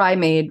 Like before I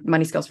made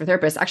Money Skills for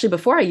Therapists, actually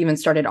before I even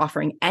started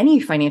offering any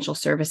financial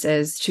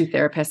services to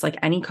therapists, like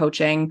any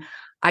coaching,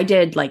 I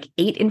did like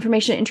 8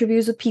 information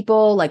interviews with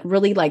people, like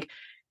really like,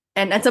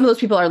 and some of those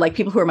people are like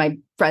people who are my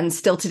friends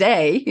still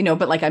today, you know,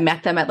 but like I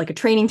met them at like a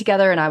training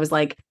together and I was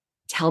like,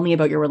 tell me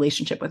about your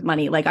relationship with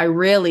money. Like I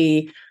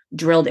really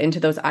drilled into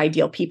those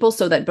ideal people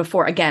so that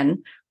before,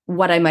 again,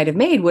 what I might have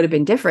made would have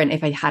been different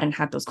if I hadn't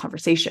had those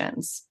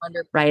conversations,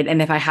 right?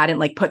 And if I hadn't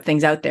like put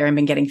things out there and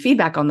been getting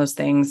feedback on those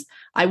things,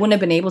 I wouldn't have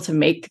been able to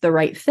make the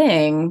right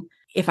thing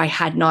if I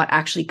had not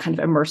actually kind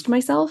of immersed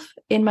myself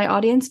in my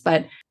audience.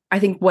 But I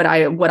think what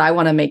I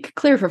want to make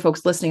clear for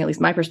folks listening, at least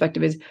my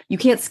perspective, is you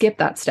can't skip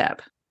that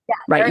step,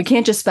 right? You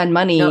can't just spend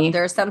money. No,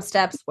 there are some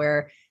steps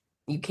where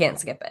you can't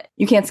skip it.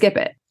 You can't skip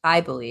it.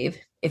 I believe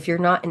if you're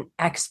not an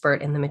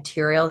expert in the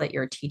material that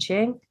you're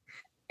teaching,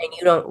 and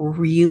you don't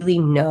really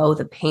know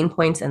the pain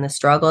points and the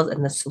struggles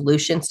and the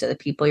solutions to the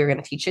people you're going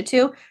to teach it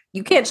to,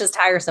 you can't just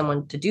hire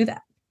someone to do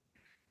that.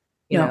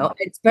 You know,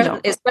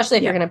 especially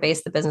if you're going to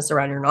base the business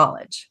around your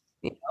knowledge,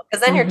 you know,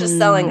 because then you're just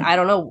selling, I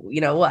don't know, you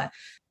know what?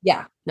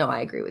 Yeah, no, I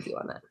agree with you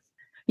on that.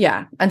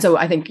 Yeah. And so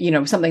I think, you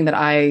know, something that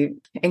I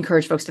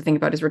encourage folks to think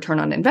about is return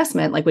on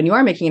investment. Like when you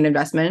are making an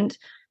investment,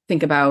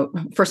 think about,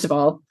 first of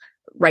all,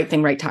 right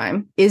thing, right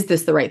time. Is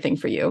this the right thing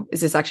for you?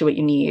 Is this actually what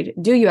you need?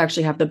 Do you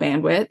actually have the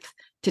bandwidth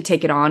to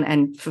take it on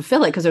and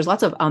fulfill it? Because there's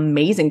lots of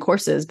amazing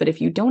courses, but if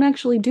you don't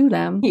actually do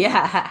them,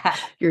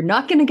 you're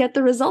not going to get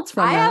the results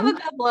from them. I have a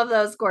couple of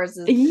those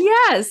courses.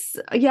 Yes.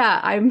 Yeah.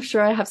 I'm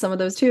sure I have some of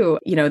those too,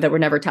 you know, that were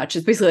never touched.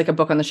 It's basically like a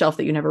book on the shelf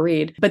that you never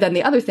read. But then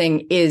the other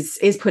thing is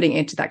putting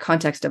into that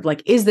context of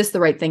like, is this the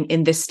right thing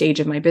in this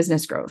stage of my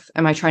business growth?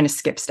 Am I trying to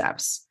skip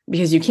steps?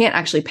 Because you can't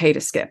actually pay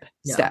to skip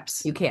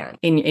steps. You can't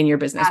in your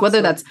business, Absolutely.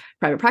 Whether that's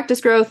private practice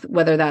growth,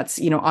 whether that's,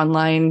 you know,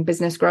 online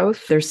business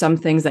growth. There's some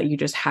things that you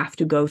just have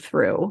to go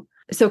through.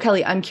 So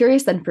Kelley, I'm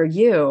curious then for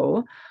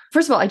you,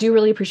 first of all, I do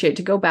really appreciate,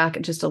 to go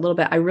back just a little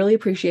bit, I really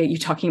appreciate you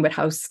talking about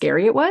how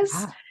scary it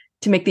was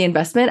to make the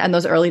investment and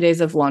those early days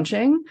of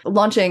launching,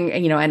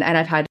 you know, and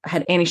I've had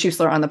Annie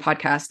Schuessler on the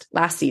podcast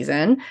last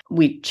season.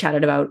 We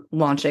chatted about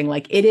launching.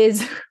 Like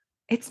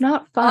it's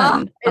not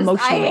fun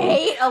emotionally. I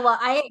hate a lot.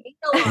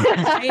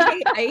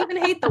 I even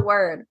hate the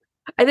word.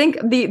 I think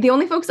the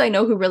only folks I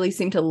know who really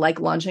seem to like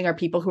launching are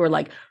people who are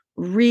like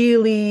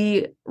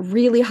really,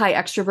 really high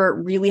extrovert,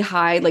 really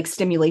high like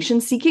stimulation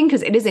seeking,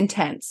 because it is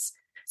intense.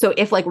 So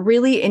if like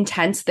really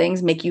intense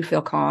things make you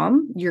feel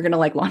calm, you're going to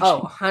like launching.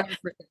 Oh, 100%.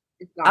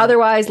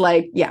 Otherwise,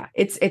 like, yeah,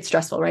 it's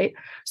stressful, right?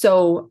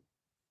 So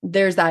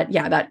there's that,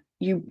 that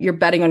you're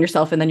betting on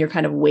yourself and then you're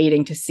kind of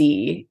waiting to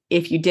see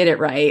if you did it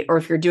right or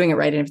if you're doing it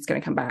right and if it's going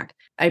to come back.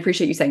 I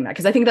appreciate you saying that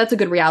because I think that's a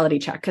good reality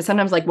check. Because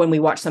sometimes like when we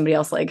watch somebody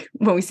else, like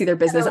when we see their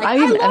business, like, I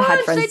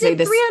had friends say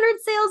this.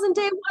 300 sales in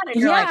day one. And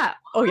you're like,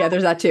 oh yeah,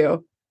 there's that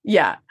too.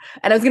 Yeah.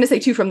 And I was going to say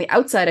too, from the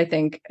outside, I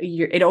think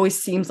it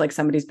always seems like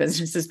somebody's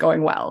business is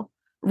going well.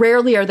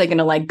 Rarely are they going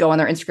to like go on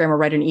their Instagram or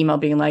write an email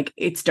being like,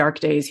 it's dark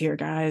days here,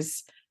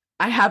 guys.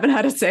 I haven't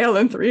had a sale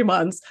in 3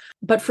 months.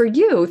 But for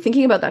you,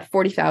 thinking about that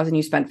 $40,000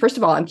 you spent, first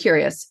of all, I'm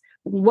curious,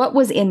 what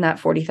was in that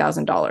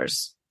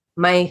 $40,000?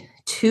 My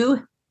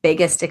 2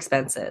 biggest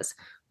expenses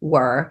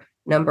were,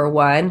 number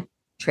 1,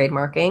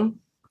 trademarking.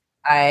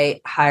 I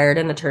hired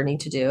an attorney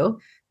to do,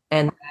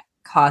 and that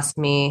cost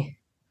me,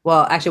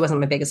 well, actually it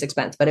wasn't my biggest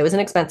expense, but it was an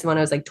expensive one.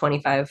 It was like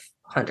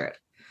 $2,500.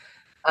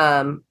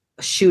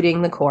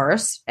 Shooting the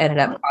course ended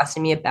up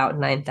costing me about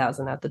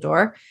 $9,000 at the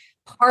door.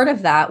 Part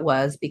of that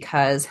was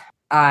because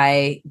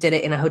I did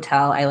it in a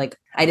hotel.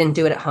 I didn't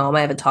do it at home.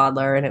 I have a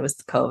toddler and it was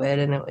COVID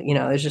and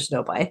there's just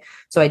no play.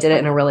 So I did it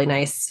in a really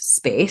nice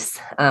space.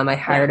 I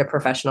hired a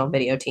professional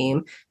video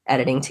team,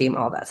 editing team,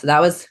 all that. So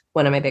that was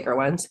one of my bigger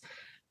ones.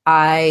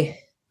 I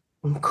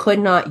could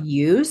not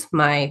use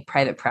my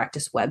private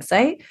practice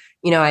website.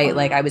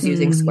 I was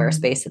using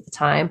Squarespace at the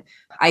time.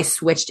 I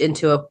switched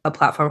into a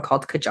platform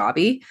called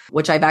Kajabi,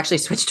 which I've actually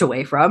switched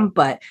away from,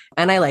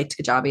 and I liked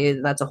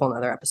Kajabi. That's a whole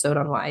nother episode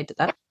on why I did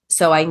that.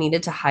 So I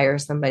needed to hire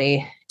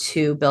somebody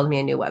to build me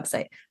a new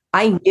website.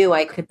 I knew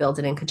I could build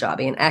it in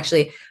Kajabi. And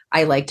actually,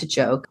 I like to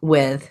joke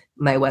with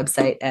my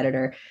website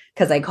editor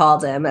because I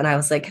called him and I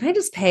was like, can I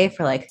just pay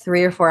for like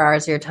 3 or 4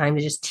 hours of your time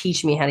to just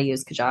teach me how to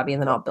use Kajabi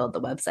and then I'll build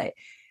the website.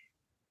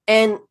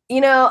 And,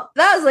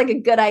 that was like a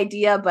good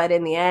idea, but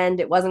in the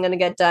end, it wasn't going to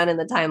get done in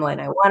the timeline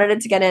I wanted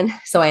it to get in.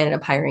 So I ended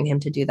up hiring him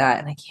to do that.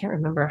 And I can't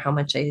remember how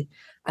much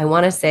I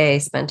want to say I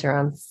spent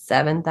around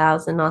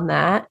 $7,000 on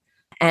that.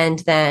 And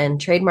then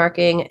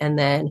trademarking and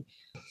then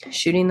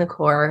shooting the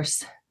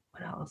course.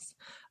 What else?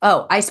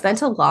 Oh, I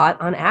spent a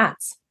lot on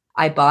ads.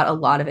 I bought a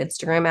lot of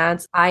Instagram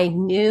ads. I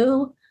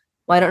don't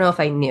know if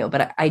I knew,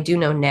 but I do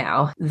know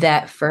now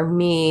that for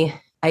me,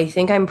 I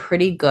think I'm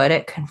pretty good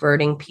at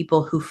converting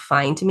people who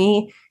find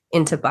me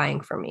into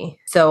buying from me.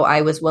 So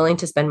I was willing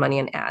to spend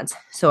money on ads.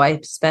 So I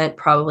spent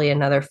probably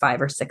another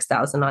 $5,000 or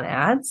 $6,000 on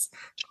ads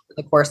over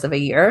the course of a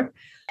year.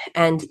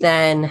 And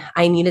then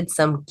I needed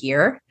some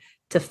gear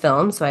to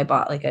film. So I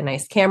bought like a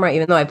nice camera,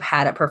 even though I've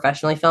had it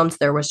professionally filmed.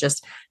 There was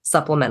just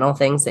supplemental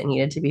things that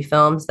needed to be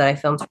filmed that I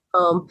filmed from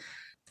home.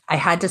 I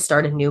had to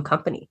start a new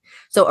company.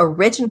 So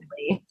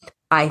originally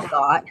I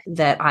thought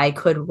that I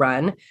could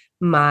run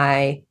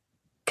my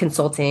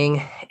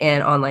consulting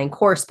and online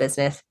course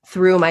business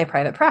through my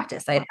private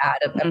practice. I'd had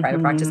a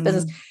private practice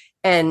business.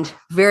 And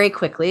very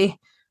quickly,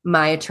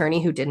 my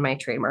attorney who did my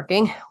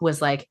trademarking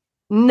was like,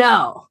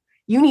 no,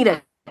 you need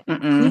a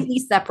completely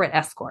separate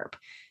S Corp.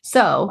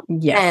 So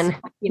then,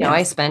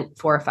 I spent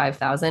 4,000 or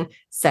 5,000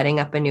 setting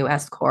up a new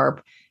S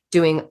Corp,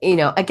 doing,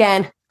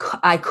 again,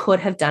 I could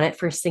have done it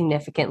for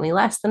significantly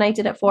less than I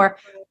did it for,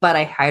 but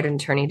I hired an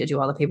attorney to do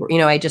all the paperwork.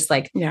 I just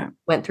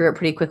went through it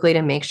pretty quickly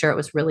to make sure it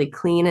was really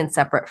clean and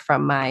separate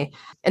from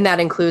and that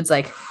includes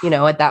at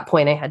that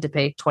point I had to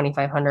pay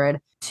 $2,500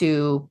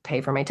 to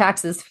pay for my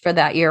taxes for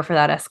that year for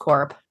that S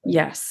Corp.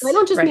 Yes. So I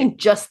don't just mean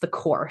just the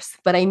course,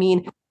 but I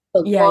mean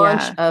the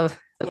launch of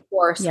the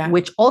course,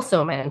 which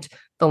also meant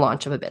the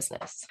launch of a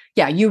business.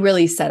 Yeah. You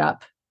really set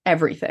up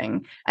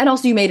everything. And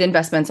also you made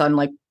investments on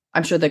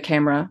I'm sure the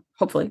camera,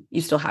 hopefully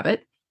you still have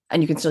it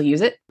and you can still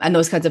use it. And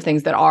those kinds of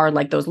things that are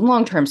like those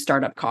long-term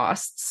startup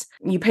costs.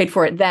 You paid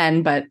for it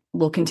then, but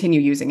we'll continue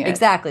using it.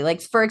 Exactly.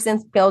 Like for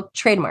example,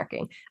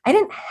 trademarking. I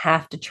didn't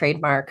have to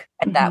trademark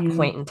at that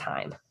point in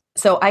time.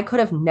 So I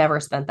could have never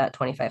spent that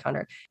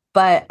 $2,500.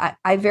 But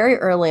I very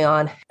early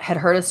on had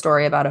heard a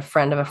story about a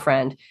friend of a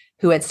friend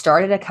who had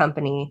started a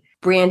company,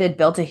 branded,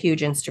 built a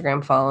huge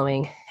Instagram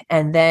following.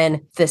 And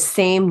then the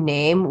same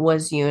name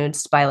was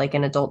used by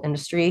an adult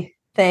industry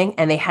thing.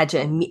 And they had to,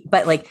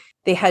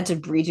 they had to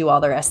redo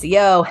all their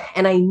SEO.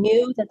 And I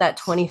knew that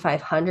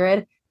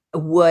 $2,500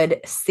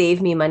 would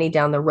save me money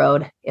down the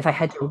road if I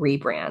had to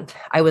rebrand.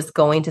 I was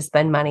going to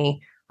spend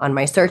money on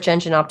my search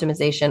engine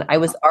optimization.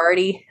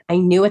 I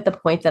knew at the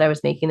point that I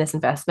was making this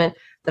investment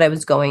that I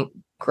was growing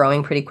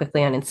pretty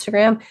quickly on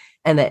Instagram,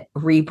 and that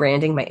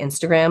rebranding my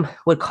Instagram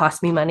would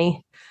cost me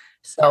money.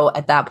 So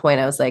at that point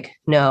I was like,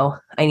 no,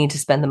 I need to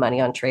spend the money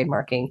on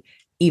trademarking,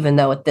 even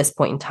though at this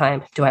point in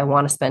time, do I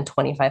want to spend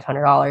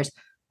 $2,500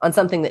 on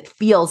something that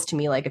feels to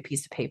me like a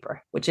piece of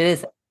paper, which it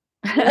isn't.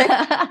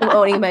 I'm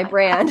owning my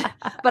brand.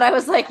 But I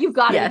was like, you've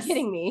got to be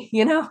kidding me,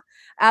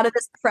 out of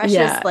this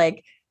precious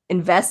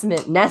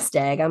investment nest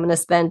egg, I'm going to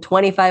spend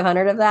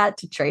 $2,500 of that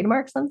to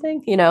trademark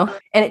something, and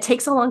it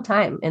takes a long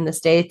time in the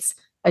States.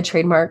 A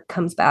trademark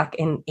comes back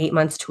in 8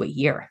 months to a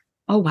year.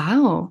 Oh,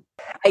 wow.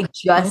 I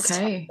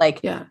just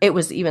it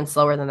was even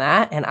slower than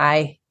that. And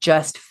I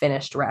just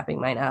finished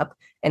wrapping mine up,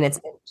 and it's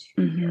been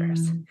 2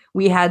 years.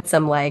 We had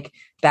some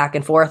back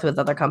and forth with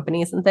other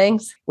companies and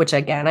things, which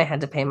again, I had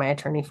to pay my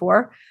attorney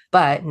for,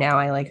 but now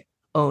I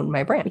own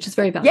my brand, which is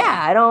very valuable. Yeah.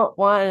 I don't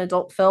want an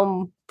adult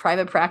film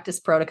private practice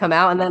pro to come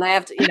out and then I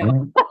have to,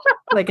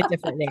 a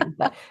different name.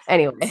 But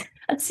anyway,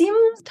 that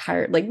seems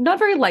tired, not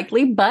very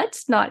likely, but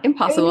not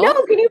impossible.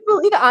 No, can you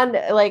believe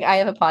it? I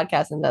have a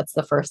podcast, and that's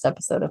the first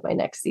episode of my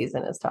next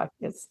season is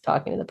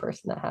talking to the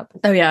person that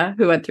happened. Oh yeah,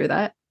 who went through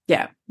that?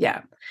 Yeah.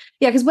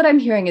 Because what I'm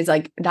hearing is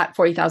that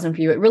 40,000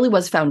 for you. It really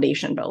was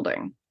foundation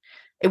building.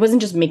 It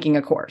wasn't just making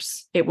a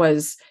course. It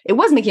was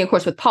making a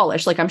course with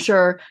polish. I'm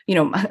sure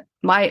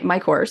my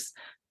course,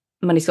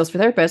 Money Skills for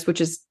Therapists, which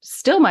is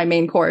still my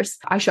main course,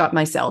 I shot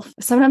myself.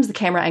 Sometimes the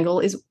camera angle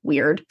is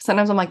weird.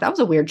 Sometimes I'm like, that was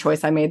a weird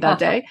choice I made that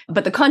day.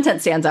 But the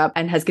content stands up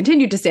and has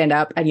continued to stand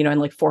up. And,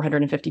 and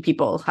 450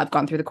 people have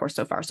gone through the course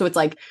so far. So it's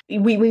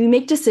we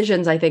make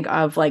decisions, I think,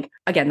 of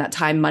again, that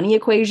time money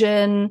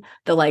equation,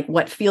 the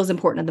what feels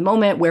important at the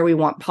moment, where we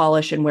want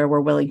polish and where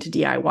we're willing to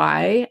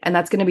DIY. And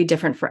that's going to be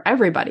different for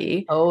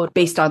everybody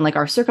based on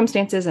our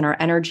circumstances and our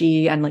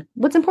energy and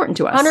what's important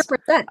to us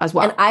 100% as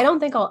well. And I don't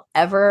think I'll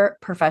ever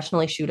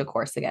professionally shoot a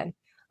course again.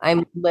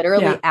 I'm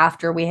literally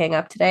after we hang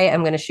up today,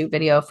 I'm going to shoot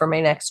video for my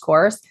next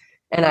course,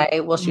 and I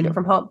will shoot it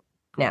from home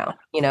now,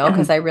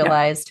 because I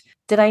realized,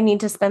 did I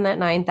need to spend that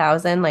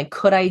 $9,000?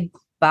 Could I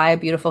buy a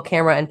beautiful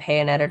camera and pay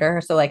an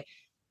editor? So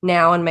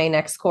now in my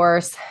next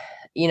course,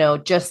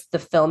 just the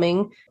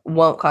filming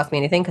won't cost me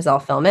anything because I'll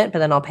film it, but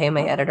then I'll pay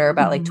my editor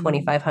about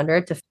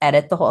 $2,500 to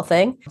edit the whole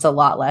thing. It's a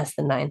lot less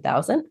than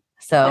 $9,000.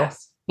 So,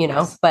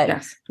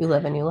 but you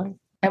live and you learn.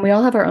 And we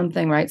all have our own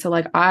thing, right? So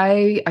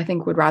I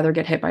think would rather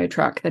get hit by a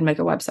truck than make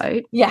a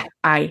website. Yeah.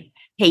 I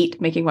hate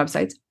making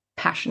websites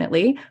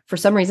passionately. For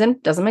some reason,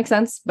 doesn't make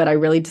sense, but I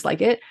really dislike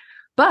it.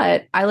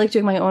 But I like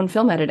doing my own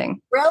film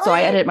editing. Really? So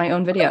I edit my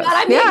own videos. Oh my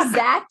God, I'm the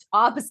exact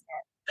opposite.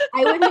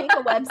 I would make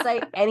a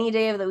website any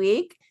day of the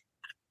week.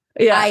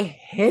 Yeah. I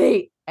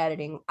hate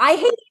editing. I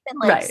hate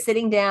even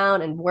sitting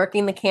down and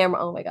working the camera.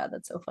 Oh my God,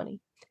 that's so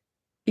funny.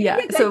 Yeah.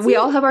 So we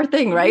all have our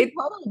thing, right?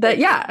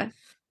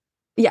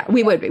 Yeah,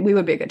 we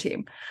would be a good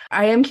team.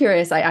 I am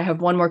curious. I have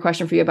one more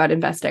question for you about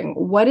investing.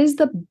 What is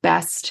the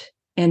best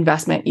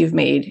investment you've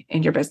made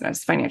in your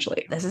business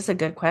financially? This is a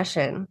good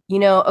question.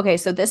 Okay,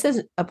 so this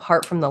is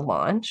apart from the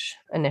launch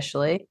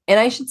initially. And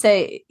I should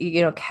say,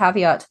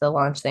 caveat to the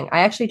launch thing,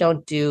 I actually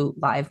don't do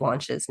live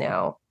launches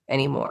now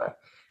anymore.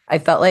 I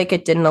felt like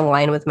it didn't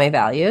align with my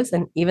values.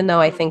 And even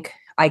though I think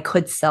I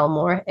could sell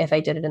more if I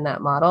did it in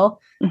that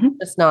model. Mhm.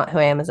 It's not who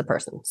I am as a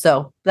person.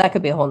 So that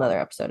could be a whole nother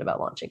episode about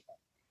launching.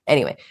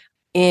 Anyway,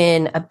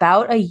 in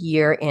about a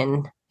year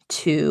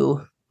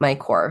into my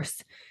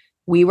course,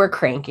 we were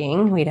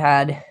cranking. We'd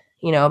had,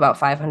 about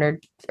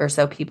 500 or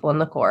so people in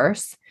the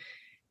course.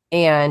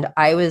 And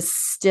I was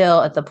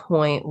still at the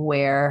point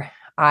where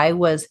I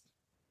was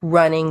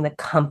running the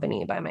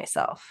company by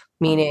myself,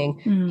 meaning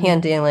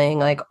handling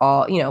like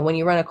all, when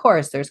you run a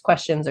course, there's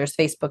questions, there's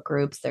Facebook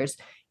groups, there's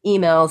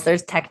emails,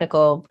 there's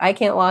technical, I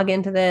can't log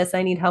into this,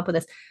 I need help with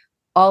this,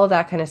 all of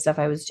that kind of stuff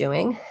I was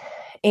doing.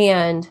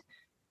 And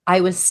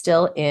I was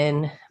still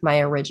in my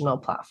original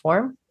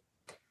platform.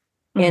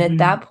 And at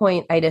that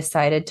point, I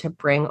decided to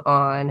bring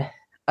on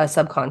a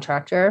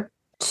subcontractor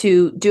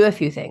to do a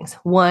few things.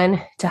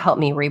 One, to help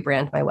me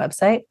rebrand my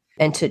website,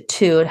 and two,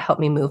 to help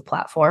me move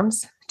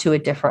platforms to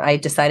I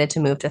decided to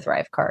move to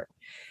Thrivecart.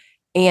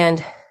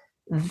 And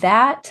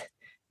that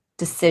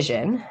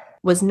decision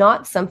was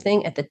not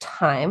something at the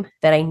time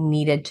that I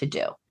needed to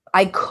do.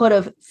 I could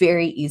have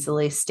very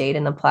easily stayed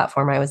in the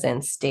platform I was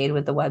in, stayed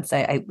with the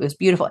website. It was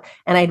beautiful.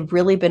 And I'd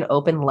really been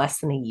open less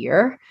than a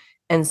year.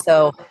 And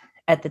so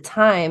at the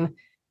time,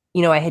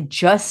 I had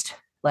just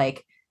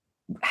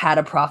had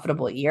a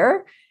profitable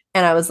year.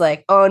 And I was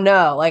like, oh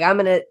no, I'm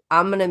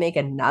going to make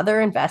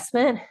another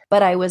investment.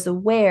 But I was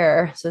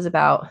aware, so it was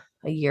about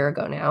a year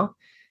ago now,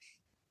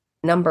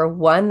 number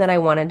one, that I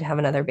wanted to have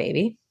another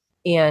baby.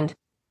 And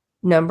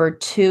number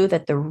two,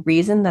 that the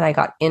reason that I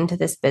got into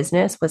this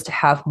business was to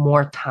have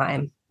more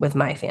time with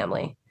my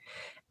family.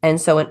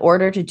 And so in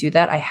order to do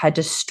that, I had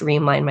to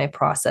streamline my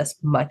process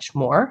much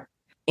more.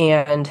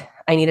 And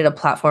I needed a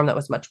platform that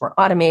was much more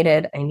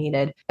automated. I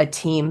needed a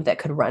team that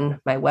could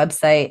run my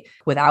website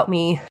without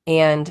me.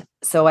 And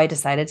so I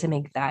decided to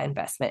make that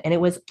investment. And it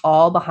was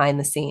all behind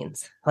the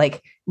scenes.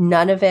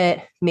 None of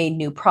it made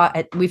new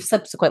product. We've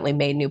subsequently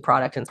made new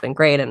product and it's been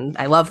great. And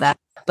I love that.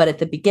 But at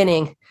the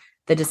beginning,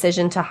 the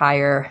decision to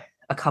hire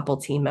a couple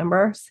team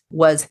members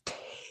was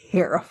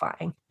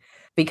terrifying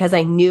because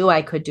I knew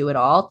I could do it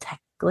all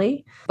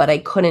technically, but I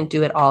couldn't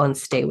do it all and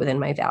stay within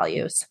my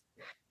values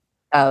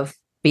of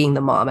being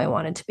the mom I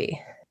wanted to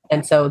be.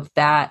 And so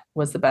that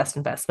was the best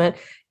investment.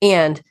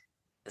 And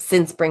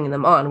since bringing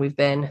them on,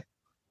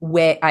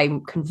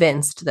 I'm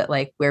convinced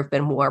that we've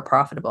been more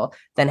profitable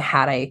than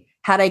had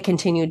I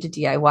continued to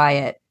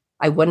DIY it.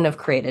 I wouldn't have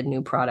created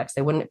new products.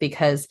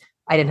 Because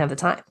I didn't have the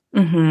time.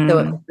 So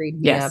it freed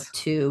me up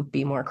to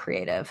be more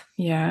creative.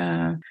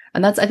 Yeah.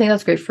 And I think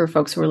that's great for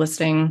folks who are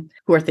listening,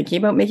 who are thinking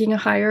about making a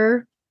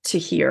hire to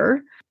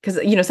hear. Because,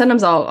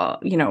 sometimes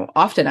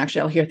often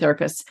actually I'll hear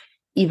therapists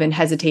even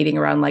hesitating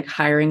around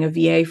hiring a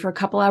VA for a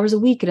couple hours a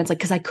week. And it's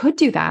because I could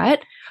do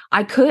that.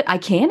 I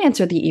can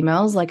answer the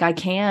emails. I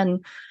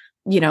can,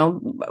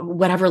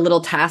 whatever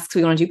little tasks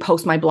we want to do,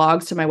 post my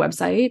blogs to my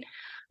website.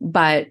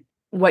 But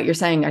what you're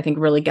saying, I think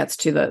really gets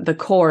to the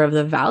core of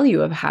the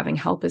value of having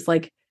help is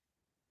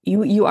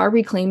you are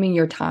reclaiming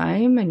your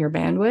time and your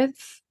bandwidth.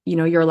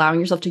 You're allowing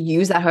yourself to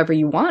use that however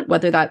you want,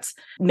 whether that's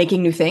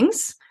making new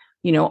things,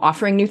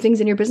 offering new things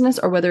in your business,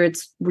 or whether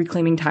it's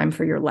reclaiming time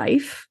for your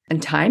life.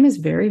 And time is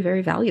very,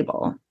 very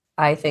valuable.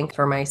 I think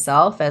for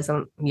myself as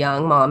a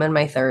young mom in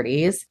my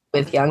 30s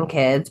with young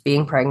kids,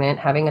 being pregnant,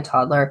 having a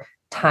toddler,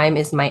 time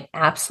is my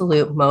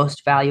absolute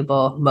most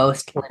valuable,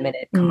 most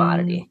limited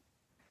commodity.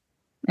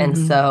 And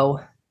so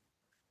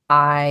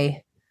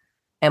I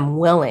am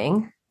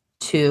willing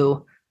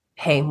to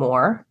pay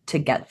more to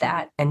get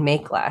that and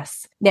make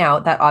less. Now,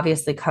 that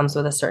obviously comes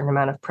with a certain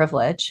amount of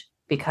privilege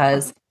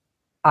because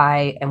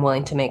I am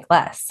willing to make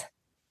less,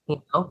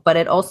 but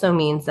it also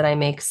means that I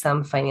make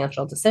some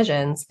financial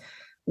decisions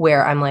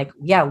where I'm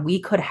yeah, we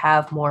could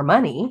have more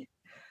money,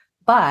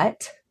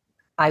 but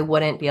I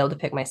wouldn't be able to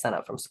pick my son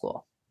up from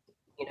school,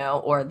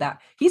 or that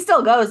he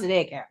still goes to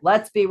daycare.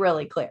 Let's be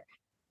really clear.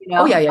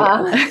 Oh,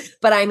 yeah.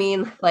 But I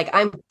mean,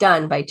 I'm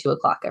done by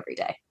 2:00 every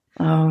day.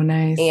 Oh,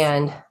 nice.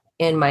 And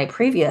in my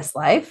previous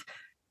life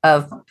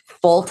of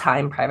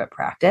full-time private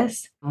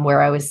practice,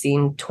 where I was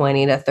seeing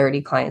 20 to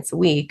 30 clients a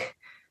week,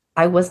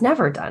 I was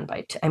never done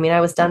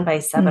I was done by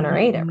 7 or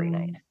 8 every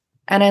night.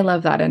 And I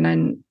love that. And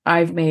then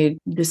I've made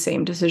the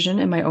same decision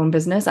in my own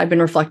business. I've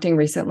been reflecting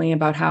recently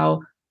about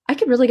how I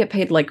could really get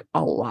paid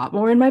a lot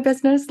more in my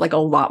business, a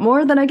lot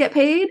more than I get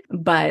paid.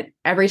 But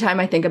every time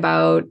I think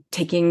about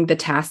taking the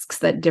tasks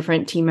that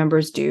different team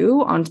members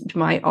do onto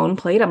my own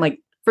plate, I'm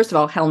first of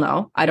all, hell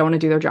no, I don't want to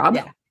do their job.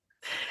 Yeah.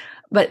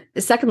 But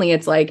secondly,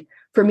 it's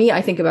for me,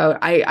 I think about,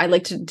 I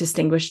like to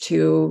distinguish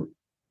to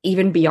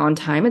even beyond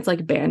time. It's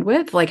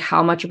bandwidth,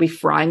 how much are we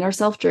frying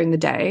ourselves during the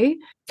day?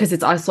 Because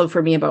it's also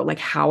for me about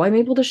how I'm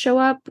able to show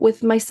up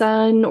with my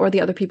son or the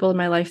other people in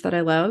my life that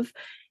I love.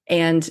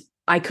 And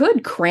I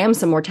could cram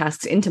some more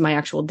tasks into my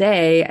actual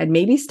day and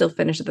maybe still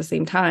finish at the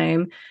same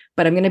time,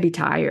 but I'm going to be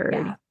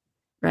tired.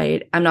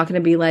 right? I'm not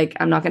going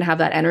to have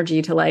that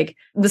energy to like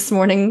this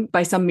morning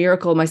by some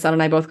miracle, my son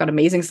and I both got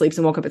amazing sleeps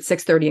and woke up at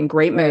 6:30 in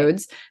great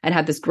moods and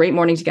had this great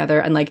morning together.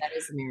 And like, that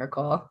is a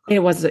miracle. It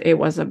was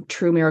a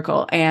true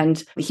miracle.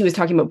 And he was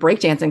talking about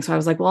breakdancing. So I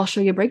was like, well, I'll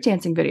show you a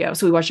breakdancing video.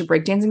 So we watched a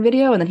breakdancing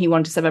video and then he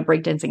wanted to set up a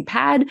breakdancing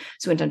pad.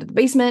 So we went down to the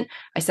basement.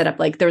 I set up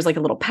like, there was like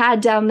a little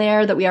pad down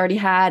there that we already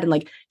had. And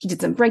like, he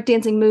did some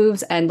breakdancing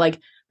moves. And like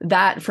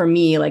that for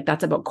me, like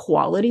that's about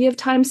quality of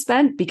time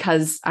spent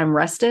because I'm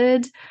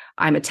rested.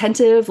 I'm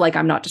attentive, like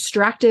I'm not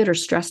distracted or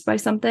stressed by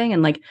something.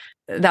 And like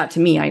that to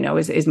me, I know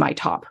is my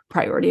top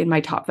priority and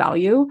my top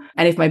value.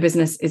 And if my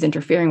business is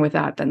interfering with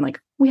that, then like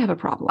we have a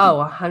problem.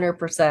 Oh,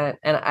 100%.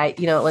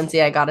 And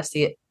Lindsay, I got to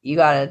see it. You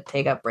got to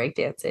take up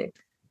breakdancing.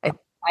 I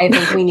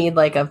think we need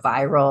like a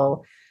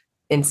viral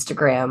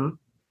Instagram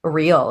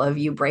reel of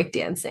you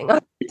breakdancing.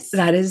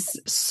 That is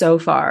so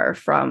far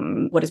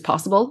from what is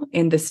possible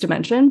in this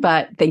dimension,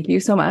 but thank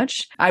you so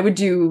much. I would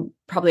do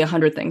probably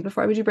 100 things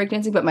before I would do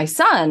breakdancing, but my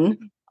son,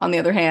 on the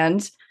other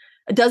hand,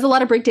 does a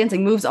lot of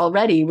breakdancing moves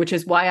already, which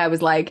is why I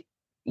was like,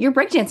 you're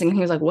breakdancing. And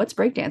he was like, what's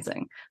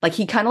breakdancing? Like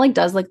he kind of like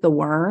does like the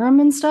worm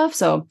and stuff.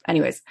 So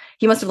anyways,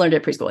 he must have learned it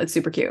at preschool. It's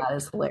super cute. That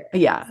is hilarious.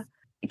 Yeah.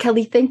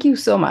 Kelley, thank you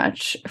so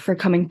much for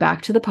coming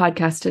back to the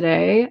podcast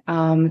today,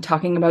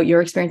 talking about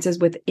your experiences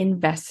with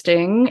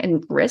investing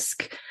and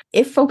risk.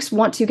 If folks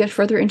want to get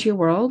further into your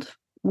world,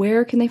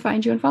 where can they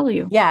find you and follow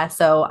you? Yeah,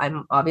 so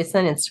I'm obviously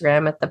on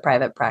Instagram at The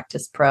Private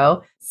Practice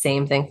Pro.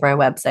 Same thing for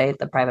my website,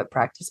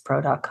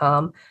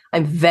 theprivatepracticepro.com.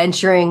 I'm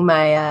venturing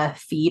my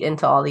feet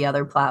into all the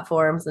other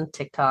platforms and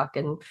TikTok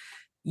and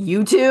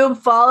YouTube.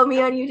 Follow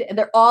me on YouTube.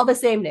 They're all the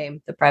same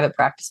name, The Private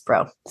Practice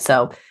Pro.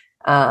 So,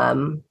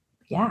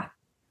 yeah,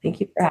 thank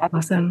you for having me.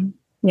 Awesome.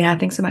 Yeah,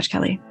 thanks so much,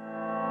 Kelley.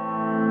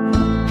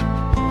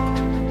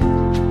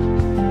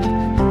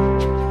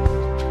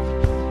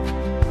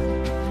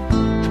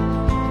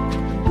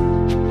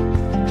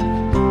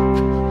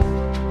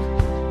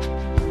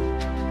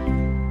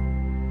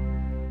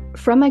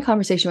 From my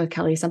conversation with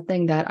Kelley,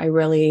 something that I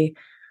really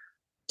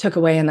took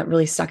away and that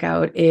really stuck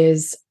out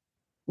is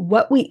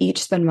what we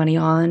each spend money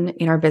on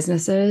in our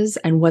businesses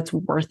and what's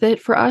worth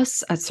it for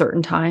us at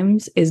certain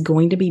times is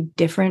going to be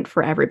different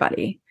for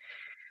everybody.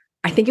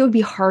 I think it would be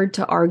hard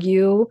to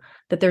argue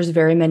that there's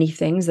very many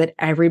things that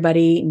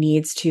everybody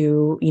needs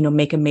to,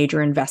 make a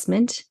major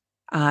investment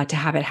to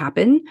have it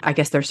happen. I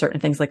guess there's certain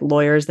things like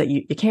lawyers that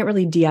you can't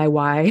really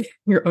DIY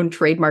your own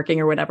trademarking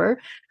or whatever.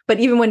 But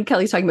even when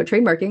Kelley's talking about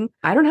trademarking,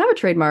 I don't have a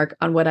trademark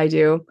on what I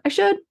do. I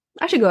should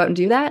go out and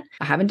do that.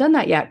 I haven't done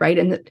that yet, right?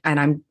 And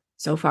I'm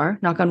so far,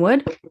 knock on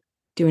wood,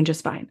 doing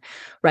just fine,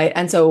 right?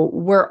 And so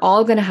we're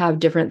all going to have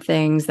different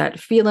things that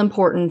feel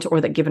important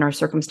or that given our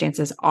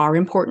circumstances are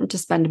important to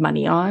spend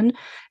money on.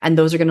 And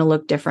those are going to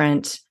look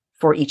different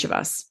for each of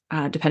us,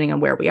 depending on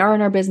where we are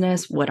in our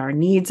business, what our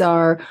needs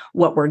are,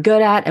 what we're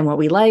good at and what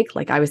we like.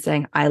 Like I was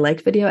saying, I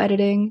like video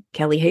editing.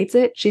 Kelley hates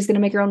it. She's going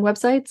to make her own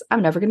websites.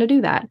 I'm never going to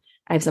do that.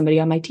 I have somebody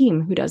on my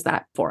team who does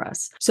that for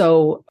us.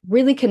 So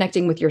really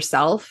connecting with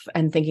yourself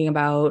and thinking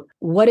about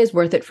what is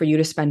worth it for you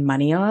to spend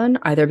money on,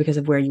 either because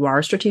of where you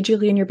are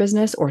strategically in your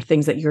business or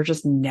things that you're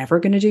just never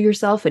going to do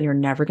yourself and you're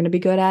never going to be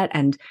good at.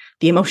 And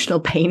the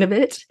emotional pain of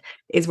it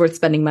is worth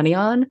spending money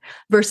on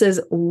versus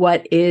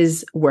what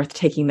is worth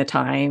taking the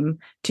time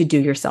to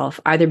do yourself,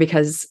 either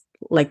because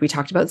like we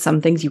talked about,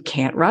 some things you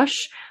can't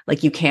rush,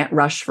 like you can't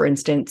rush, for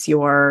instance,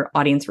 your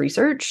audience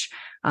research.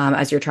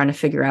 As you're trying to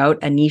figure out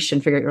a niche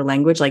and figure out your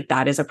language, like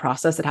that is a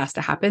process that has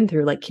to happen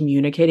through like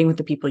communicating with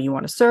the people you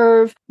want to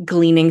serve,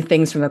 gleaning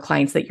things from the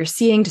clients that you're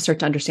seeing to start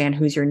to understand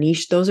who's your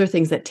niche. Those are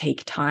things that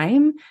take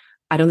time.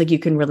 I don't think you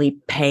can really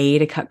pay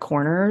to cut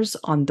corners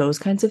on those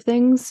kinds of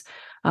things.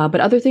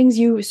 But other things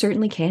you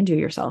certainly can do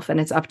yourself. And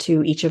it's up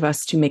to each of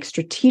us to make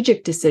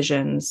strategic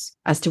decisions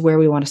as to where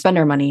we want to spend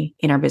our money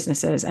in our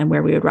businesses and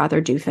where we would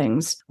rather do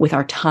things with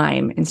our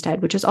time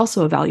instead, which is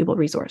also a valuable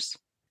resource.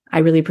 I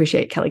really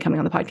appreciate Kelley coming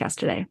on the podcast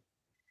today.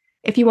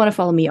 If you want to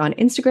follow me on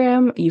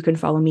Instagram, you can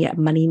follow me at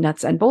Money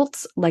Nuts and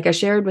Bolts. Like I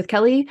shared with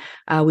Kelley,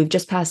 we've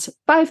just passed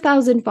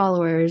 5,000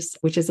 followers,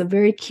 which is a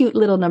very cute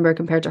little number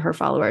compared to her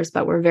followers,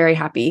 but we're very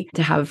happy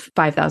to have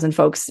 5,000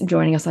 folks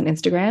joining us on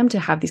Instagram to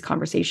have these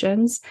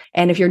conversations.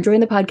 And if you're enjoying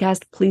the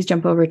podcast, please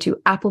jump over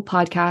to Apple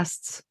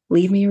Podcasts,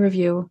 leave me a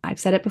review. I've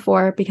said it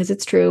before because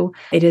it's true.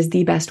 It is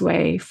the best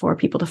way for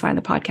people to find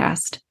the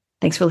podcast.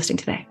 Thanks for listening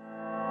today.